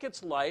take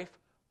its life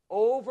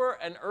over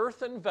an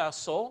earthen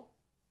vessel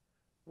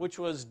which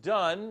was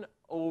done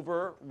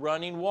over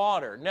running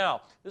water.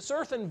 Now, this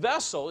earthen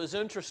vessel is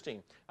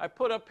interesting. I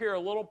put up here a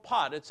little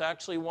pot. It's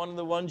actually one of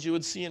the ones you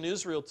would see in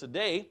Israel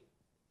today.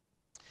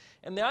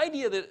 And the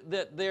idea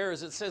that there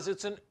is, it says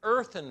it's an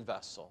earthen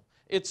vessel.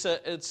 It's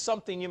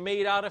something you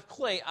made out of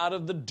clay, out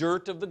of the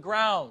dirt of the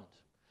ground.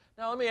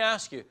 Now, let me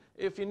ask you,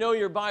 if you know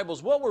your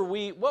Bibles,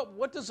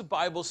 what does the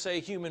Bible say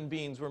human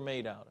beings were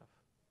made out of?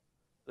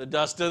 The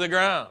dust of the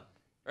ground,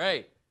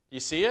 right? You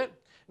see it?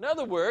 In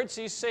other words,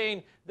 he's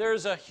saying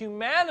there's a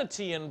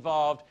humanity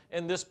involved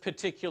in this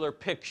particular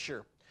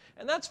picture.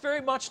 And that's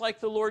very much like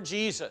the Lord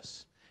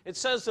Jesus. It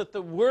says that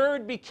the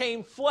Word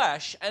became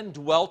flesh and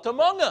dwelt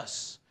among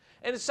us.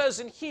 And it says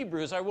in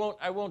Hebrews, I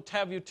won't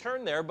have you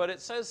turn there, but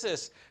it says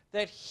this,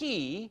 that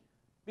he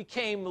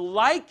became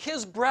like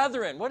his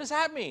brethren. What does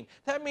that mean?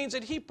 That means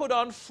that he put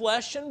on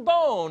flesh and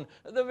bone.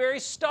 The very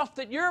stuff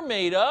that you're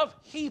made of,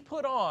 he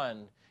put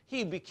on.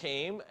 He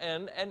became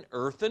an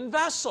earthen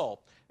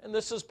vessel. And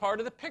this is part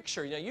of the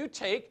picture. Now, you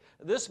take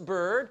this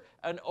bird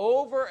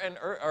or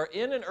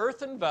in an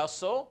earthen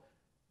vessel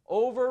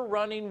over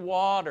running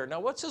water. Now,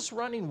 what's this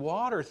running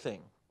water thing?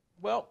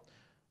 Well,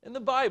 in the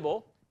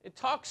Bible, it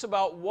talks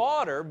about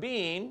water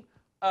being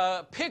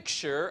a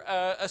picture,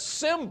 a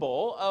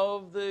symbol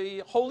of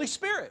the Holy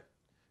Spirit.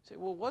 You say,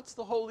 well, what's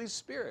the Holy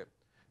Spirit?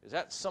 Is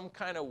that some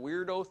kind of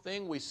weirdo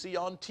thing we see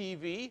on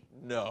TV?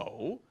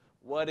 No.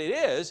 What it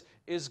is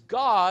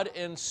God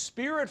in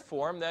spirit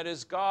form, that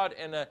is God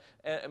in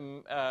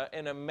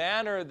a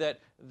manner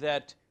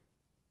that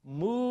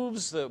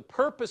moves the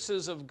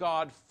purposes of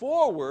God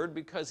forward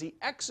because he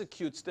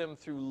executes them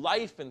through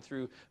life and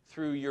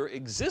through your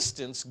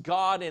existence,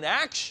 God in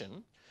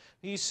action.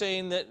 He's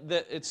saying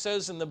that it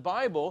says in the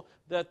Bible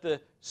that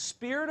the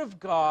Spirit of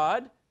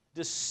God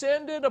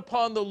descended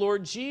upon the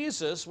Lord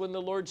Jesus when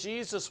the Lord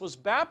Jesus was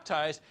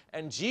baptized,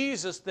 and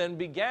Jesus then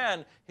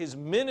began his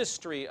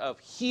ministry of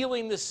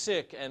healing the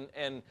sick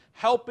and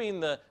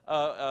helping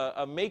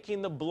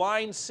making the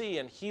blind see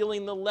and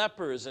healing the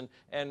lepers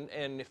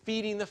and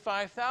feeding the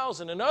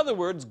 5,000. In other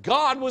words,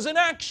 God was in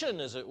action,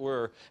 as it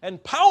were,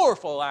 and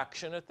powerful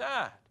action at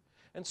that.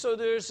 And so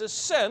there's a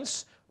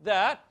sense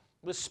that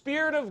the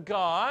Spirit of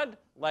God,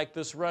 like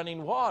this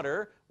running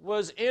water,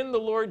 was in the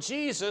Lord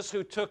Jesus,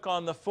 who took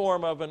on the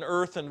form of an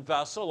earthen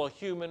vessel, a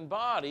human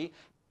body.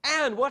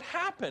 And what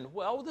happened?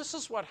 Well, this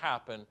is what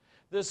happened.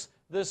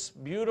 This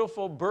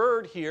beautiful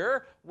bird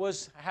here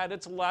had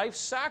its life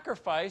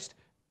sacrificed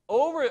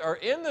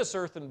in this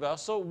earthen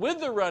vessel with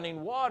the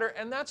running water,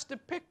 and that's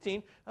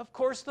depicting, of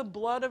course, the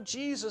blood of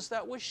Jesus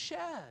that was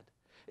shed.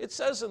 It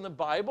says in the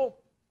Bible,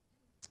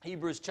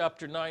 Hebrews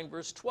chapter 9,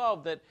 verse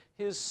 12, that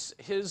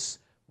his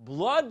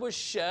blood was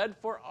shed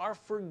for our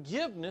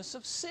forgiveness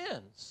of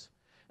sins.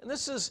 And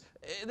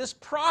this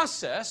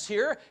process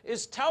here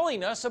is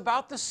telling us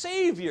about the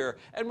Savior.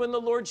 And when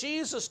the Lord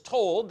Jesus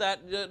told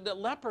that the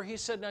leper, he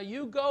said, now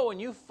you go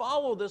and you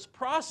follow this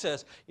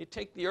process. You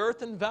take the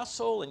earthen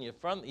vessel and you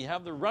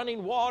have the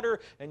running water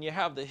and you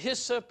have the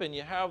hyssop and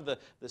you have the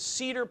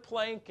cedar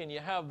plank and you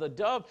have the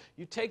dove.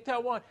 You take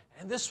that one,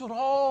 and this would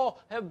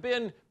all have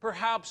been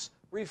perhaps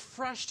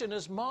refreshed in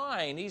his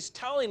mind. He's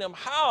telling him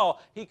how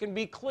he can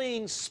be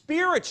clean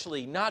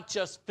spiritually, not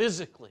just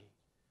physically.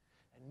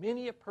 And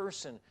many a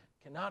person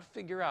cannot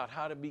figure out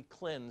how to be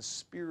cleansed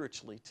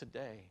spiritually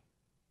today.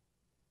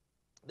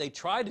 They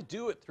try to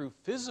do it through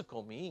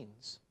physical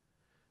means,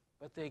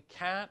 but they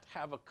can't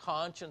have a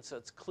conscience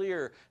that's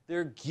clear.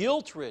 They're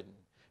guilt-ridden.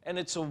 And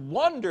it's a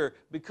wonder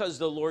because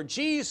the Lord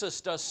Jesus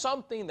does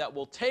something that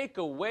will take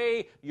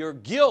away your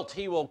guilt.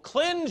 He will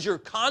cleanse your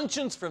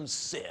conscience from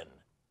sin.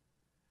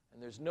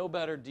 And there's no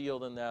better deal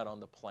than that on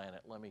the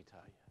planet, let me tell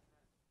you.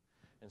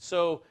 And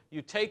so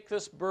you take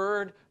this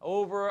bird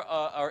over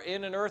or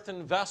in an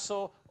earthen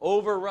vessel,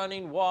 over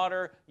running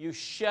water. You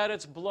shed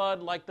its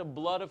blood like the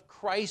blood of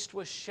Christ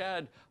was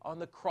shed on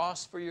the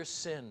cross for your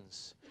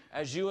sins.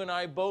 As you and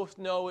I both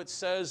know, it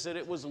says that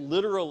it was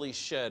literally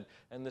shed,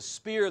 and the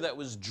spear that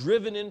was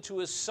driven into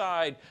his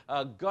side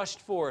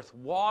gushed forth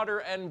water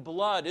and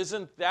blood.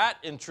 Isn't that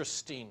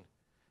interesting?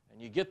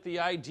 And you get the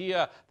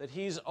idea that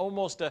he's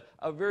almost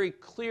a very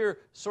clear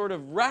sort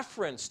of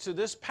reference to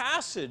this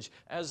passage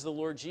as the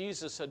Lord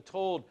Jesus had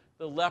told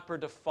the leper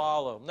to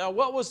follow. Now,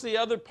 what was the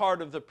other part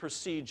of the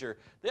procedure?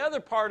 The other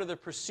part of the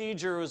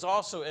procedure was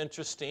also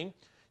interesting.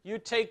 You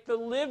take the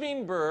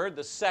living bird,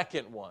 the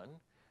second one.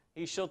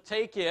 He shall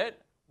take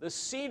it, the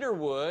cedar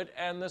wood,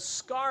 and the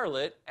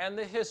scarlet, and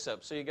the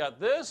hyssop. So you got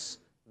this,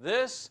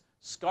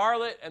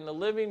 scarlet, and the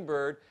living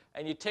bird,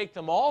 and you take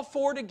them all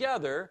four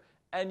together,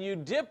 and you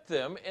dip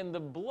them in the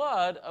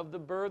blood of the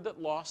bird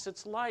that lost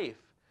its life,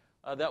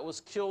 that was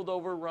killed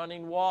over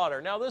running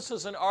water. Now, this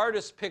is an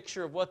artist's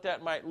picture of what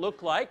that might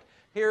look like.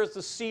 Here's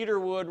the cedar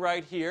wood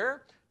right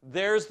here.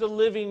 There's the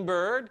living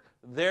bird.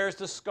 There's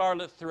the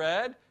scarlet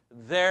thread.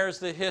 There's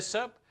the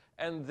hyssop.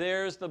 and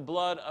there's the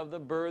blood of the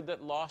bird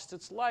that lost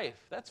its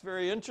life. That's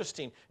very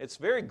interesting. It's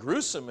very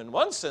gruesome in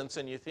one sense,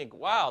 and you think,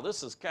 wow,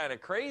 this is kind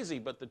of crazy.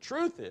 But the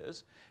truth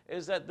is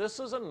that this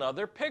is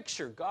another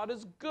picture. God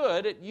is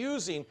good at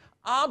using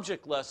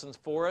object lessons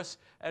for us.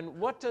 And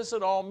what does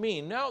it all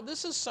mean? Now,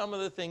 this is some of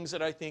the things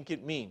that I think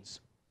it means.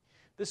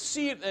 The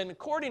seed, and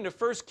according to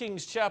 1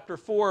 Kings chapter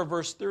 4,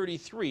 verse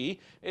 33,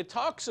 it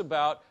talks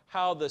about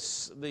how the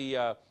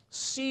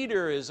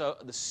cedars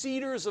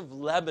of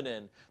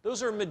Lebanon,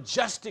 those are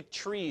majestic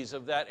trees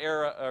of that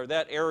era, or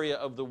that area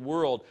of the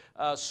world,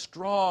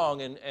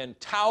 strong and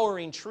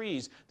towering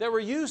trees that were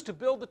used to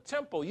build the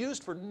temple,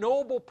 used for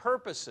noble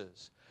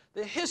purposes.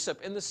 The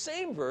hyssop in the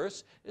same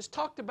verse is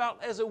talked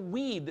about as a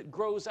weed that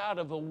grows out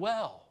of a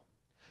well.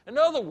 In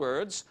other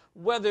words,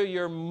 whether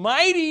you're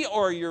mighty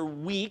or you're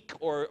weak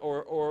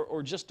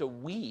or just a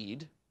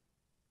weed,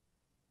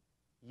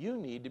 you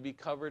need to be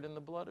covered in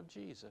the blood of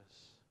Jesus,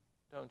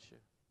 don't you?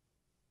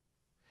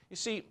 You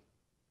see,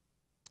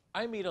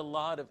 I meet a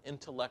lot of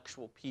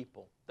intellectual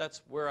people.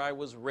 That's where I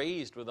was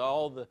raised with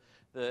all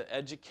the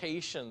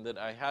education that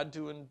I had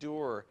to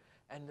endure.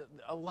 And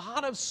a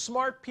lot of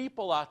smart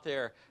people out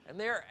there, and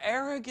they're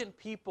arrogant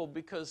people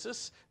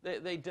because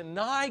they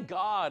deny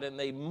God and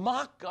they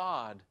mock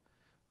God.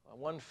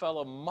 One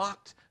fellow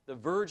mocked the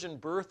virgin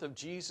birth of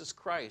Jesus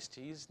Christ.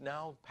 He's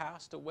now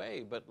passed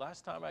away, but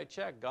last time I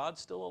checked, God's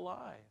still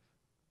alive.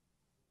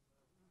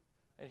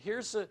 And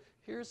here's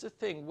the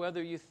thing,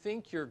 whether you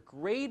think you're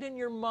great in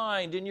your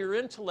mind, in your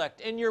intellect,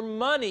 in your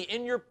money,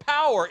 in your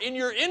power, in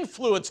your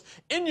influence,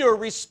 in your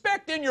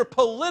respect, in your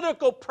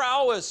political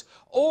prowess,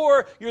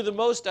 or you're the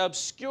most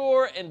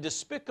obscure and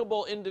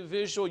despicable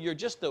individual, you're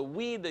just a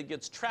weed that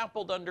gets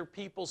trampled under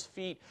people's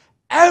feet,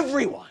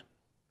 everyone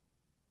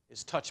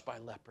is touched by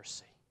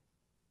leprosy.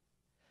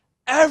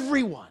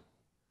 Everyone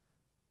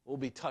will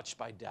be touched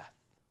by death.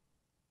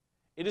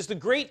 It is the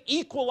great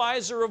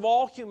equalizer of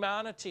all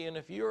humanity, and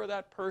if you are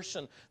that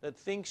person that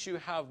thinks you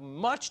have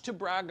much to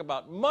brag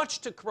about, much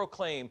to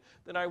proclaim,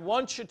 then I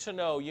want you to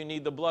know you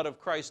need the blood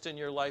of Christ in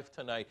your life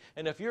tonight.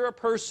 And if you're a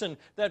person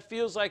that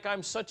feels like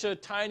I'm such a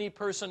tiny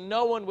person,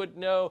 no one would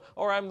know,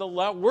 or I'm the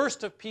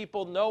worst of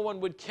people, no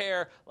one would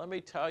care, let me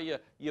tell you,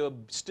 you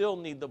still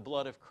need the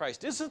blood of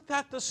Christ. Isn't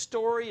that the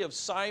story of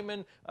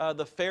Simon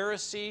the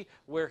Pharisee,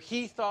 where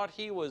he thought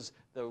he was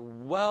the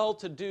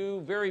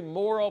well-to-do, very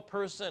moral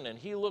person, and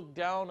he looked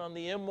down on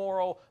the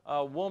immoral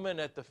woman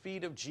at the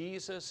feet of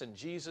Jesus, and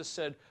Jesus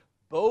said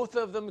both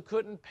of them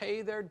couldn't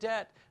pay their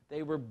debt.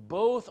 They were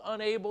both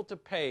unable to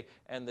pay,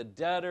 and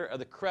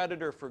the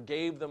creditor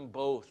forgave them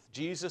both.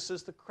 Jesus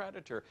is the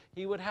creditor.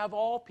 He would have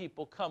all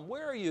people come.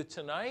 Where are you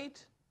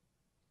tonight?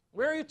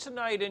 Where are you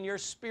tonight in your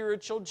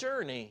spiritual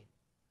journey?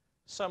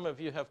 Some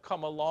of you have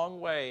come a long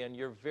way, and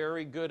you're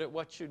very good at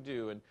what you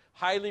do and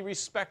highly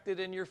respected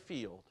in your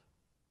field.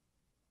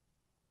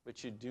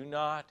 But you do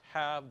not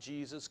have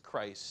Jesus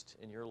Christ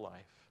in your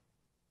life.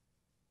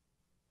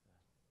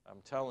 I'm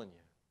telling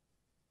you,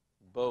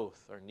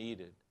 both are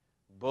needed.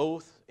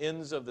 Both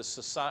ends of the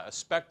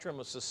spectrum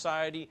of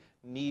society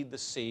need the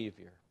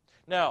Savior.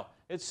 Now,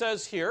 it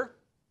says here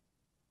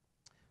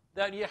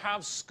that you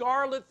have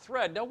scarlet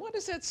thread. Now, what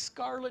does that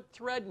scarlet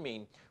thread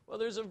mean? Well,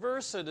 there's a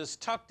verse that is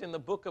tucked in the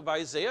book of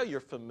Isaiah. You're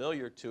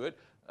familiar to it.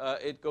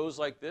 It goes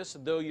like this: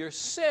 though your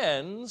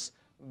sins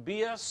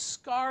be as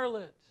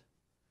scarlet.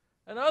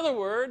 In other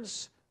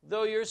words,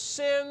 though your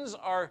sins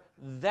are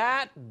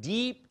that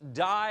deep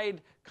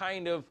dyed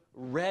kind of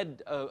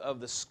red of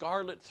the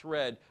scarlet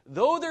thread,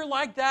 though they're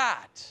like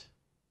that,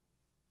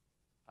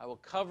 I will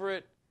cover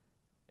it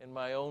in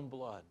my own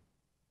blood.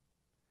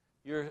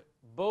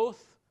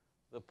 Both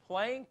the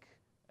plank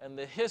and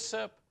the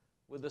hyssop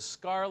with the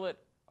scarlet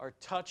are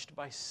touched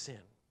by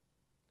sin.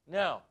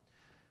 Now,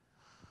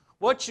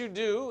 what you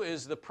do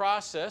is the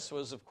process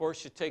was, of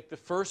course, you take the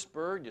first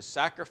bird, you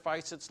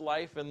sacrifice its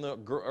life in the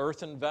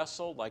earthen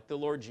vessel, like the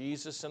Lord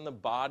Jesus in the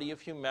body of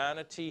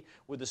humanity,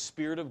 with the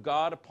Spirit of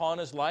God upon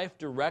his life,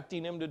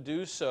 directing him to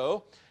do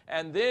so.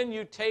 And then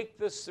you take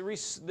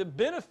the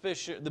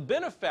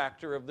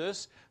benefactor of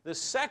this, the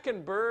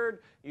second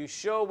bird, you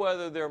show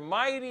whether they're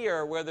mighty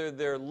or whether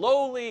they're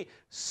lowly.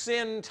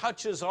 Sin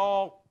touches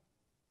all,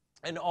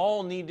 and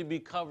all need to be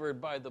covered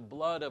by the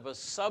blood of a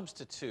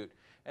substitute.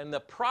 And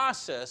the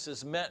process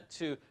is meant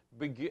to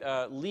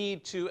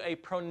lead to a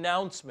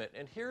pronouncement.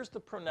 And here's the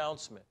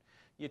pronouncement.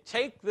 You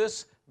take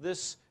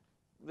oops.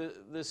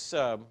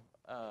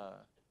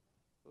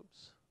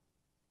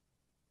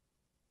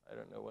 I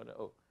don't know what,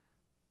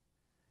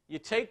 You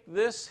take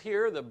this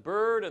here, the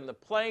bird and the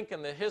plank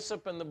and the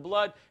hyssop and the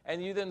blood,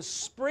 and you then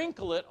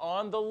sprinkle it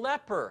on the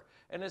leper.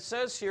 And it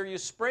says here, you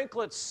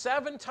sprinkle it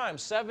 7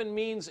 times. 7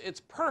 means it's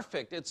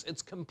perfect,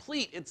 it's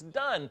complete, it's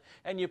done.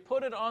 And you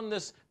put it on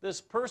this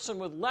person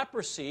with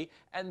leprosy,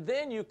 and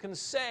then you can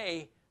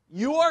say,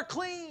 you are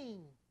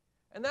clean.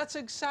 And that's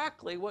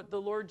exactly what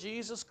the Lord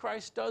Jesus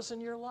Christ does in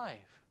your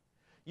life.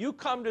 You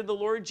come to the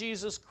Lord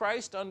Jesus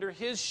Christ under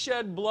his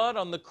shed blood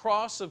on the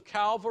cross of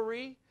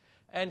Calvary,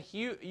 and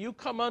you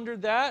come under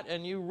that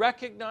and you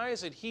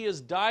recognize that He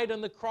has died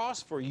on the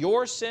cross for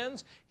your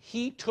sins,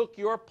 He took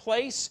your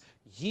place,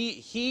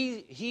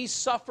 He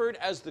suffered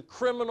as the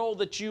criminal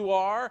that you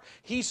are,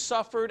 He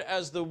suffered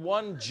as the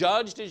one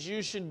judged as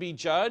you should be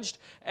judged,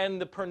 and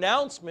the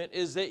pronouncement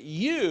is that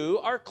you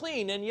are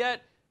clean, and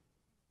yet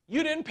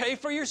you didn't pay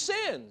for your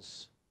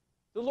sins.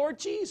 The Lord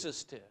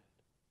Jesus did.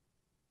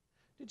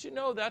 Did you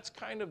know that's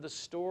kind of the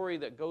story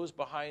that goes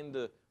behind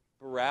the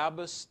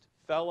Barabbas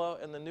fellow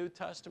in the New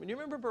Testament? You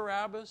remember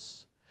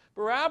Barabbas?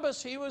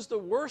 Barabbas, he was the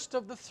worst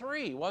of the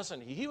three,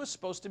 wasn't he? He was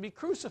supposed to be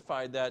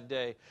crucified that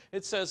day.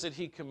 It says that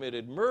he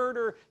committed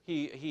murder,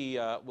 he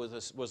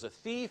was a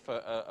thief,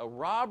 a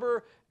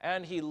robber,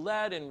 and he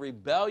led in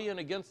rebellion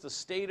against the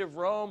state of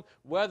Rome.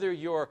 Whether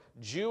you're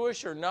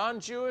Jewish or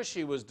non-Jewish,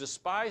 he was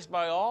despised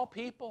by all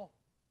people.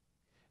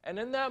 And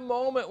in that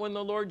moment when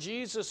the Lord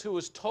Jesus, who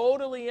was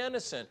totally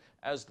innocent,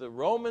 as the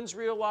Romans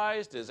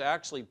realized, as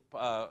actually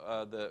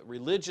the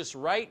religious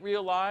right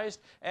realized,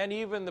 and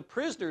even the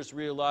prisoners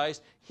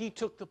realized, He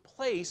took the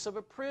place of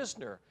a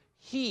prisoner.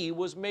 He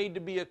was made to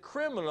be a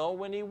criminal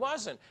when he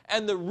wasn't.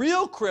 And the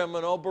real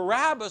criminal,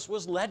 Barabbas,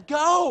 was let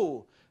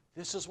go.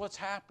 This is what's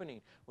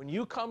happening. When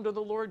you come to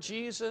the Lord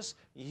Jesus,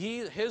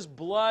 His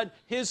blood,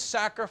 His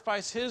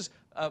sacrifice, His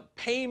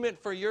payment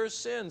for your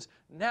sins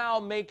now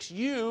makes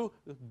you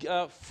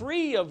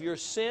free of your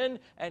sin,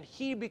 and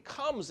He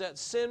becomes that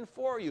sin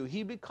for you.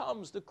 He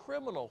becomes the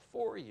criminal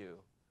for you.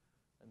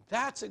 And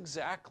that's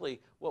exactly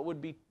what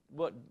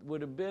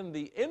would have been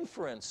the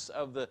inference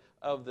of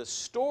the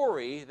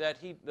story that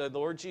the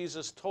Lord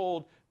Jesus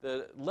told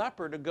the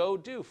leper to go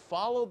do.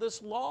 Follow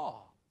this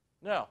law.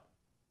 Now,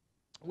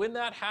 when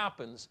that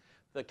happens,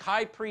 the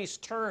high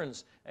priest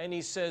turns and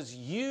he says,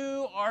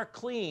 "You are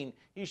clean.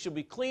 He shall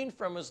be clean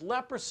from his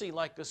leprosy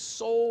like a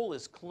soul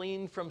is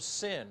clean from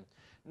sin."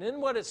 And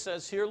then what it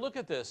says here, look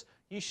at this.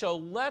 "Ye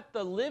shall let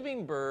the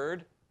living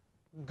bird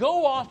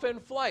go off in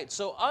flight."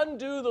 So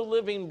undo the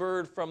living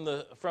bird from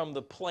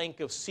the plank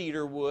of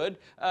cedar wood.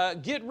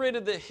 Get rid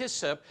of the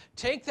hyssop.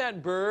 Take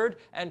that bird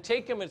and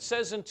take him, it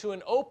says, into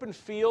an open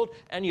field,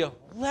 and you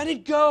let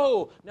it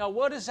go. Now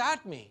what does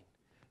that mean?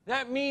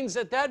 That means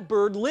that that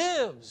bird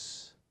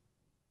lives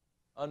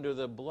under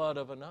the blood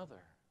of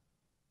another.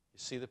 You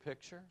see the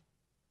picture?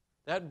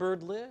 That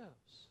bird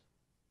lives.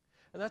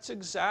 And that's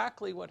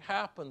exactly what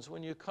happens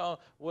when you come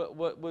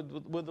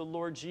with the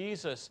Lord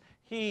Jesus.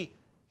 He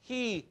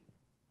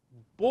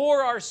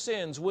bore our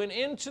sins, went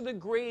into the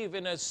grave,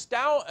 and as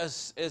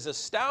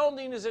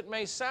astounding as it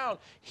may sound,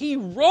 He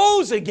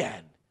rose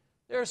again.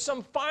 There are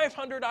some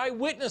 500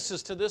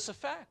 eyewitnesses to this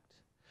effect.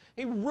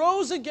 He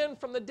rose again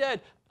from the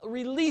dead,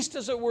 released,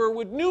 as it were,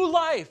 with new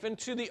life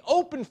into the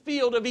open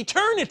field of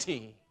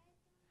eternity.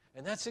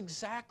 And that's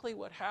exactly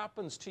what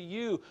happens to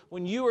you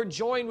when you are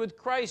joined with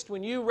Christ,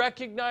 when you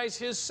recognize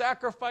His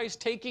sacrifice,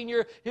 taking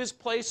His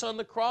place on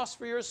the cross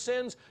for your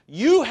sins.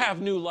 You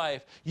have new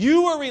life.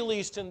 You are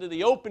released into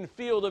the open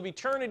field of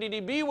eternity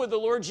to be with the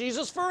Lord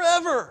Jesus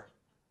forever.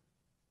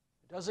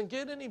 It doesn't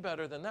get any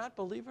better than that,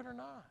 believe it or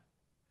not.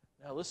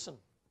 Now listen.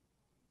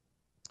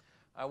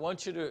 I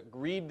want you to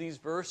read these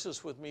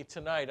verses with me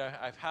tonight.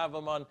 I have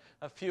them on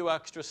a few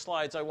extra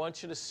slides. I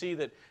want you to see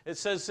that it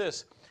says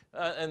this,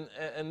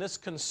 and this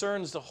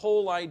concerns the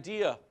whole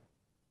idea.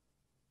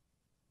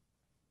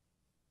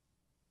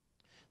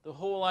 The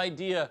whole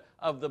idea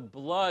of the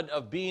blood,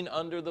 of being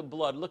under the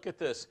blood. Look at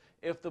this.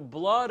 If the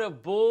blood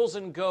of bulls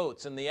and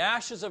goats and the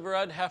ashes of a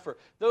red heifer,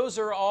 those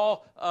are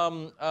all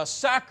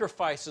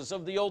sacrifices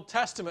of the Old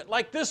Testament,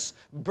 like this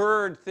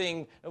bird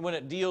thing when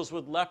it deals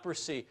with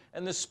leprosy,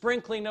 and the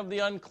sprinkling of the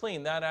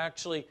unclean, that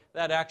actually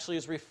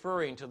is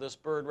referring to this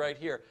bird right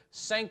here,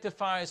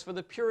 sanctifies for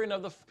the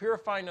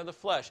purifying of the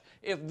flesh.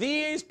 If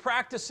these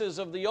practices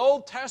of the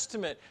Old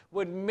Testament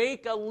would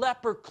make a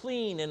leper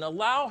clean and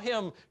allow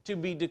him to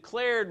be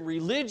declared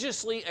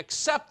religiously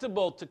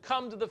acceptable to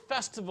come to the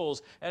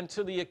festivals and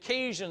to the occasions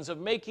of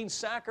making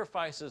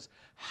sacrifices,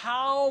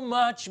 how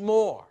much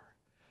more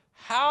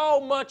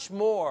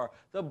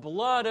the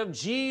blood of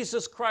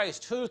Jesus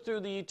Christ, who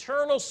through the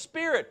eternal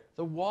Spirit,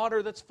 the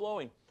water that's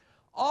flowing,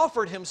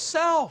 offered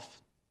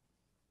Himself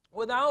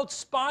without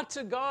spot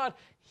to God.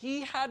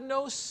 He had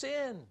no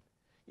sin.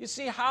 You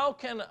see, how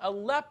can a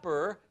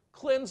leper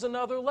cleanse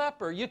another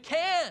leper? You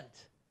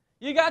can't.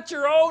 You got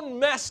your own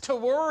mess to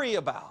worry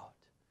about.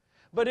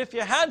 But if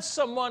you had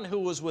someone who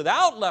was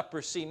without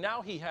leprosy,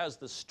 now he has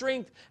the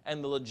strength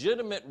and the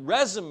legitimate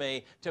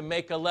resume to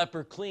make a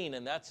leper clean.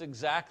 And that's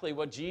exactly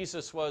what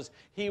Jesus was.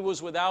 He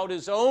was without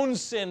His own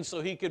sin so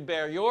He could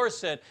bear your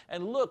sin.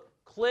 And look,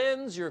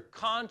 cleanse your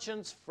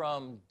conscience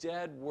from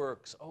dead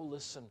works. Oh,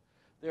 listen,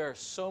 there are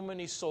so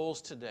many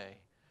souls today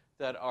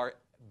that are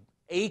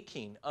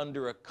aching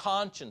under a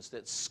conscience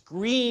that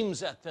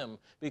screams at them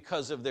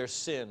because of their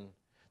sin.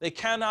 They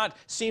cannot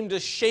seem to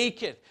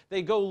shake it.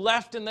 They go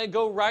left and they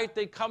go right.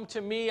 They come to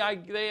me.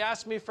 They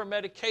ask me for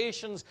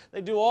medications.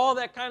 They do all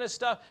that kind of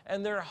stuff.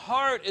 And their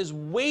heart is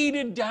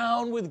weighted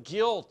down with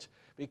guilt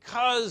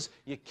because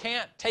you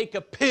can't take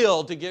a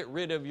pill to get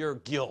rid of your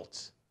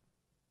guilt.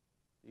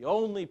 The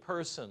only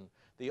person,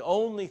 the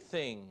only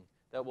thing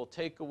that will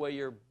take away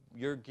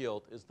your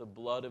guilt is the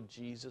blood of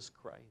Jesus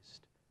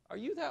Christ. Are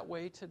you that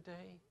way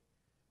today?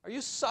 Are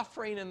you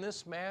suffering in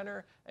this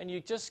manner and you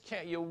just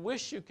can't, you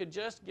wish you could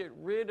just get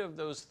rid of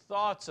those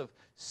thoughts of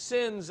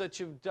sins that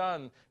you've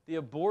done, the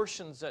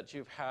abortions that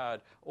you've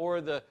had, or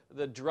the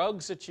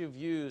drugs that you've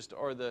used,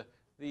 or the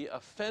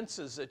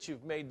offenses that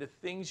you've made, the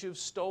things you've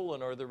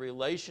stolen, or the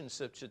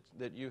relationships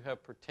that you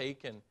have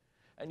partaken.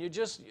 And you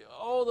just,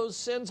 oh, those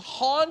sins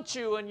haunt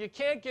you and you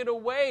can't get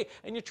away,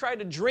 and you try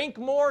to drink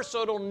more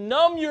so it'll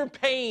numb your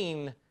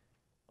pain.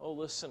 Oh,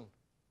 listen,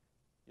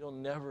 you'll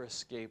never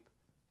escape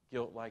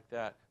guilt like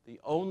that. The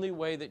only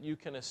way that you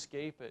can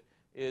escape it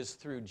is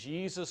through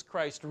Jesus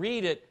Christ.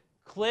 Read it.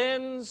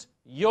 Cleanse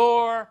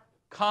your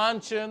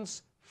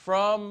conscience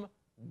from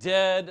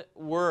dead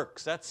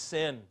works. That's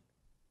sin.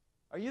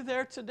 Are you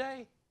there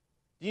today?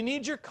 Do you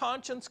need your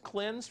conscience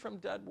cleansed from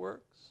dead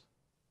works?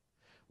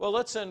 Well,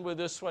 let's end with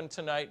this one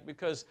tonight,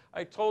 because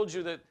I told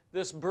you that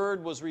this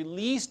bird was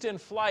released in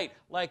flight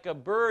like a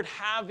bird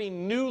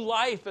having new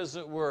life, as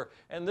it were.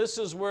 And this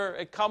is where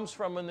it comes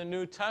from in the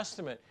New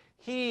Testament.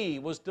 He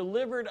was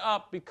delivered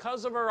up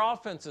because of our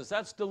offenses.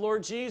 That's the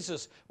Lord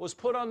Jesus. Was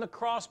put on the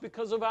cross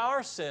because of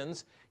our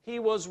sins. He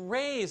was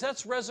raised.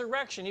 That's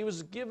resurrection. He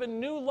was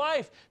given new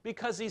life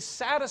because he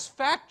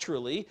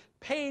satisfactorily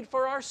paid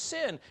for our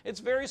sin. It's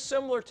very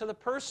similar to the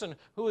person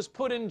who was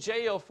put in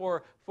jail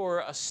for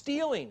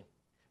stealing.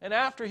 And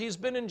after he's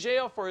been in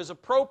jail for his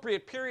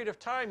appropriate period of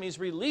time, he's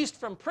released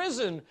from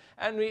prison,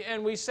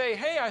 and we say,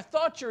 hey, I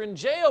thought you're in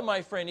jail,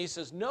 my friend. He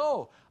says,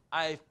 no,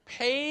 I've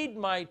paid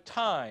my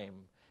time.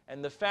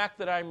 And the fact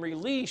that I'm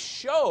released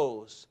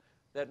shows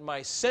that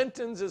my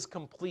sentence is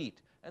complete.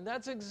 And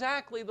that's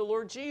exactly the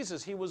Lord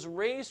Jesus. He was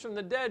raised from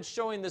the dead,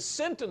 showing the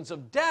sentence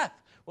of death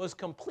was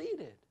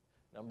completed.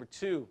 Number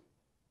two,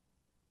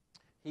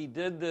 he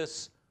did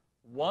this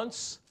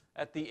once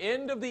at the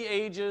end of the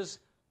ages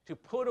to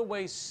put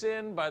away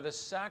sin by the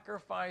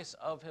sacrifice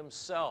of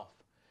himself.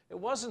 It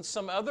wasn't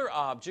some other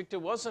object.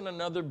 It wasn't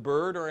another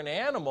bird or an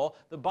animal.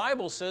 The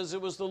Bible says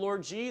it was the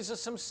Lord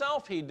Jesus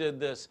himself. He did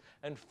this.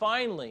 And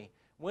finally,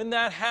 when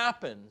that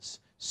happens,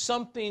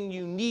 something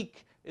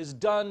unique is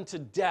done to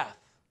death.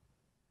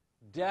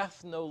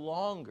 Death no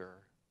longer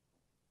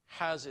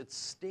has its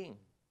sting.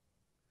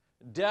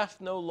 Death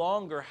no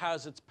longer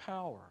has its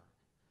power,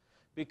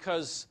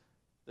 because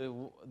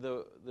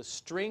the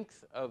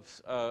strength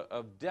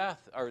of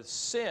death, or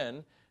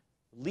sin,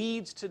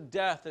 leads to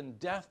death, and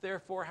death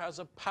therefore has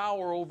a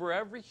power over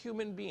every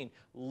human being.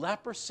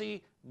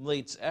 Leprosy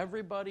leads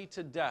everybody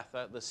to death.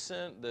 The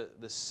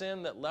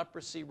sin that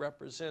leprosy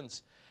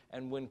represents.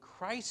 And when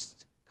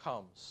Christ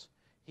comes,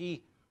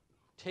 he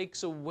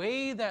takes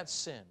away that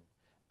sin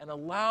and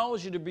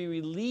allows you to be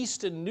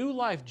released in new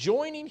life,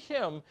 joining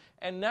him.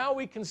 And now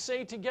we can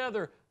say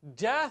together,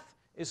 death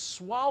is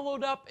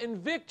swallowed up in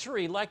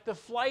victory, like the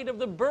flight of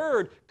the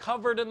bird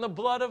covered in the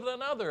blood of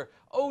another.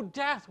 Oh,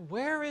 death,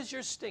 where is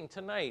your sting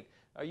tonight?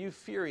 Are you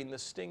fearing the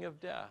sting of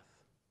death?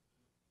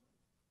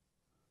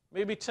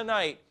 Maybe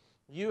tonight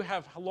you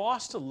have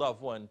lost a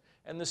loved one,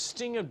 and the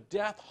sting of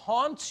death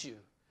haunts you,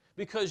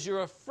 because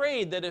you're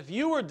afraid that if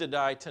you were to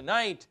die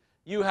tonight,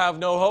 you have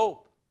no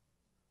hope.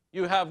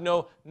 You have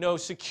no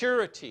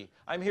security.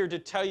 I'm here to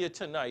tell you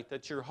tonight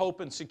that your hope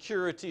and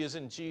security is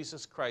in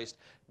Jesus Christ.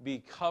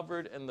 Be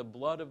covered in the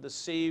blood of the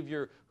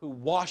Savior who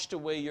washed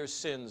away your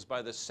sins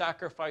by the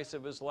sacrifice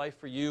of his life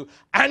for you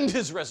and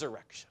his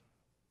resurrection.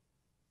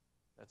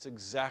 That's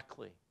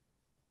exactly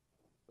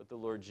what the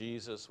Lord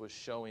Jesus was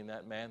showing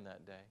that man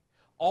that day.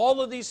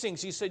 All of these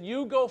things, he said,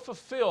 you go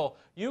fulfill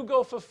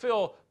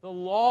the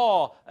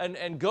law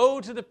and go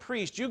to the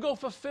priest. You go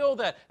fulfill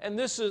that. And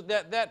this is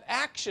that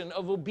action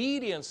of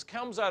obedience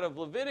comes out of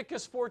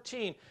Leviticus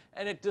 14,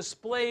 and it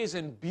displays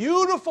in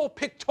beautiful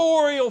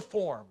pictorial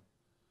form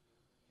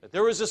that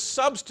there was a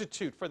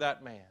substitute for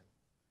that man.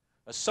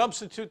 A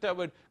substitute that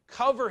would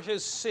cover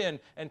his sin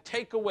and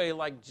take away,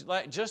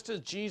 just as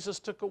Jesus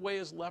took away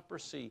his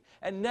leprosy,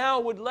 and now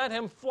would let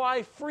him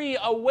fly free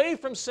away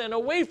from sin,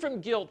 away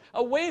from guilt,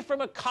 away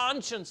from a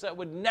conscience that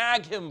would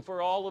nag him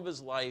for all of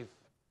his life.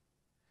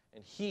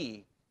 And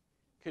he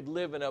could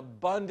live an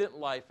abundant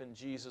life in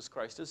Jesus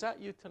Christ. Is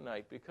that you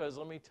tonight? Because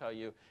let me tell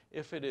you,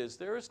 if it is,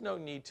 there is no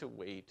need to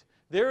wait.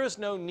 There is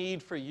no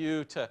need for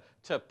you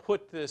to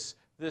put this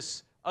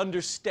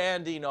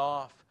understanding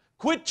off.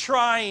 Quit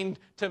trying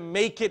to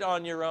make it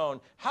on your own.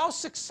 How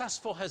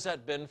successful has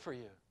that been for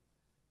you?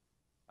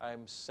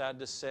 I'm sad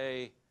to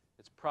say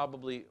it's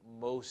probably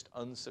most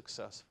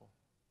unsuccessful.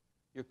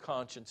 Your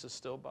conscience is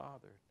still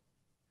bothered.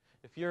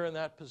 If you're in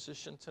that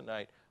position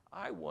tonight,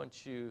 I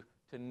want you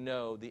to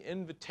know the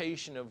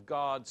invitation of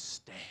God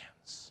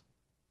stands.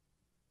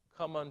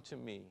 Come unto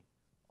me,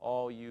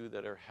 all you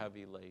that are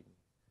heavy laden,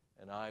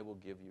 and I will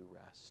give you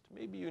rest.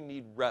 Maybe you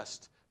need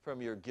rest from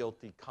your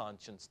guilty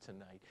conscience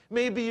tonight.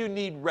 Maybe you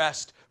need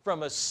rest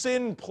from a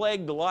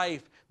sin-plagued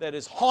life that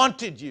has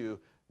haunted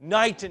you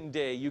night and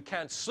day. You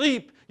can't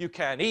sleep, you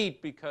can't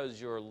eat, because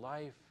your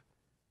life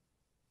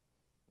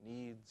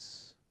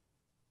needs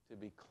to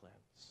be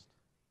cleansed.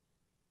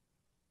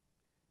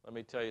 Let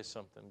me tell you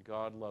something.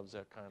 God loves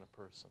that kind of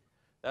person.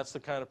 That's the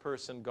kind of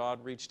person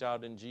God reached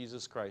out in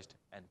Jesus Christ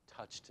and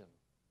touched him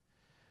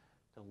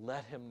to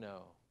let him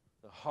know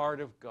the heart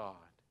of God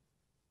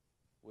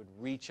would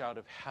reach out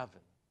of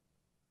heaven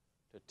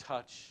to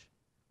touch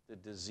the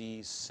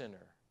diseased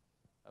sinner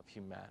of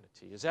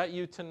humanity. Is that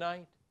you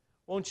tonight?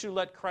 Won't you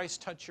let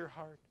Christ touch your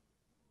heart?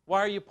 Why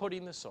are you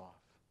putting this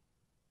off?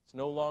 It's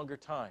no longer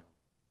time.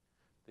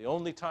 The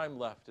only time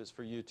left is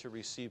for you to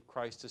receive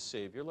Christ as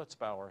Savior. Let's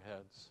bow our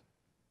heads.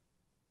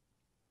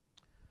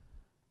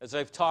 As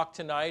I've talked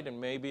tonight, and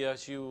maybe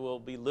as you will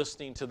be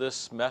listening to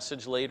this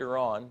message later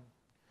on,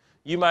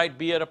 you might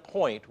be at a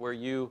point where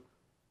you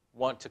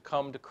want to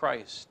come to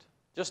Christ,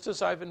 just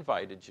as I've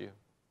invited you.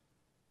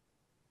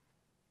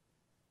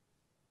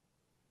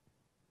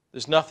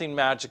 There's nothing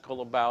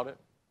magical about it.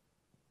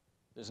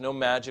 There's no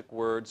magic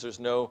words. There's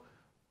no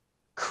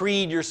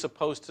creed you're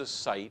supposed to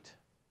cite.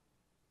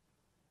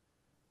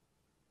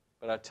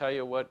 But I tell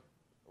you what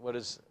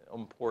is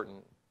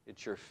important.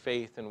 It's your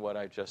faith in what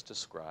I just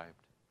described.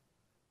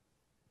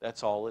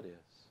 That's all it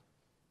is.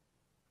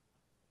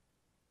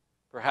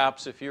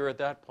 Perhaps if you're at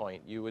that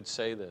point, you would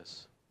say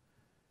this: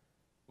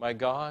 my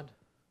God,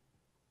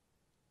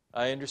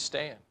 I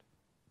understand.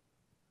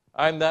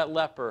 I'm that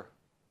leper.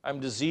 I'm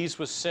diseased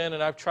with sin,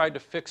 and I've tried to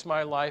fix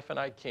my life, and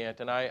I can't.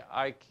 And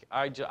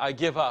I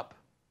give up.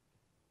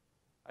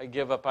 I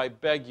give up. I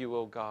beg you,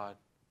 O God,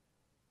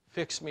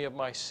 fix me of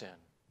my sin.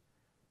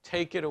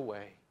 Take it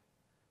away.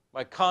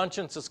 My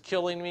conscience is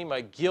killing me.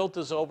 My guilt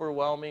is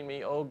overwhelming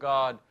me. Oh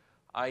God,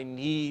 I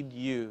need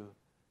you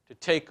to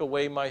take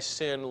away my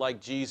sin like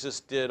Jesus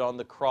did on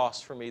the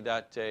cross for me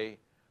that day.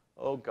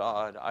 Oh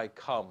God, I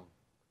come.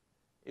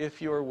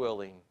 If you're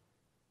willing,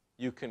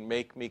 you can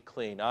make me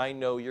clean. I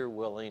know you're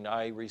willing.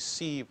 I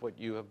receive what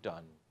you have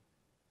done.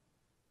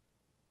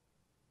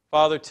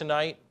 Father,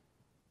 tonight,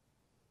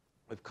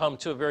 we've come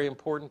to a very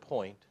important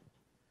point.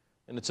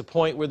 And it's a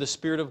point where the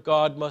Spirit of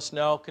God must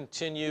now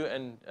continue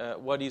and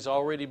what He's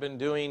already been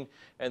doing,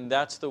 and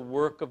that's the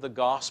work of the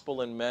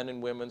gospel in men and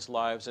women's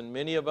lives. And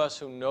many of us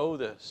who know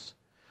this,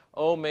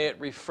 oh, may it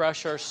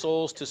refresh our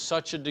souls to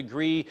such a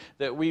degree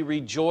that we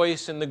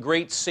rejoice in the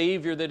great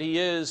Savior that He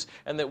is,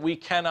 and that we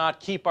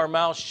cannot keep our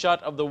mouths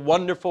shut of the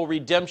wonderful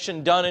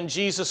redemption done in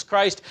Jesus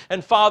Christ.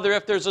 And Father,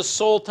 if there's a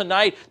soul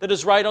tonight that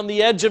is right on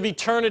the edge of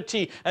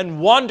eternity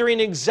and wondering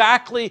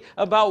exactly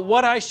about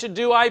what I should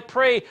do, I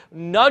pray,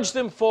 nudge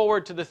them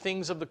forward to the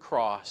things of the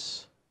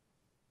cross.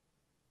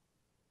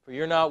 For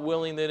you're not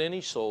willing that any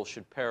soul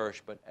should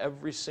perish, but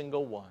every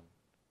single one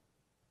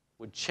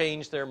would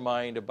change their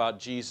mind about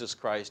Jesus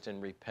Christ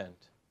and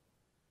repent.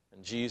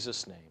 In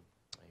Jesus' name.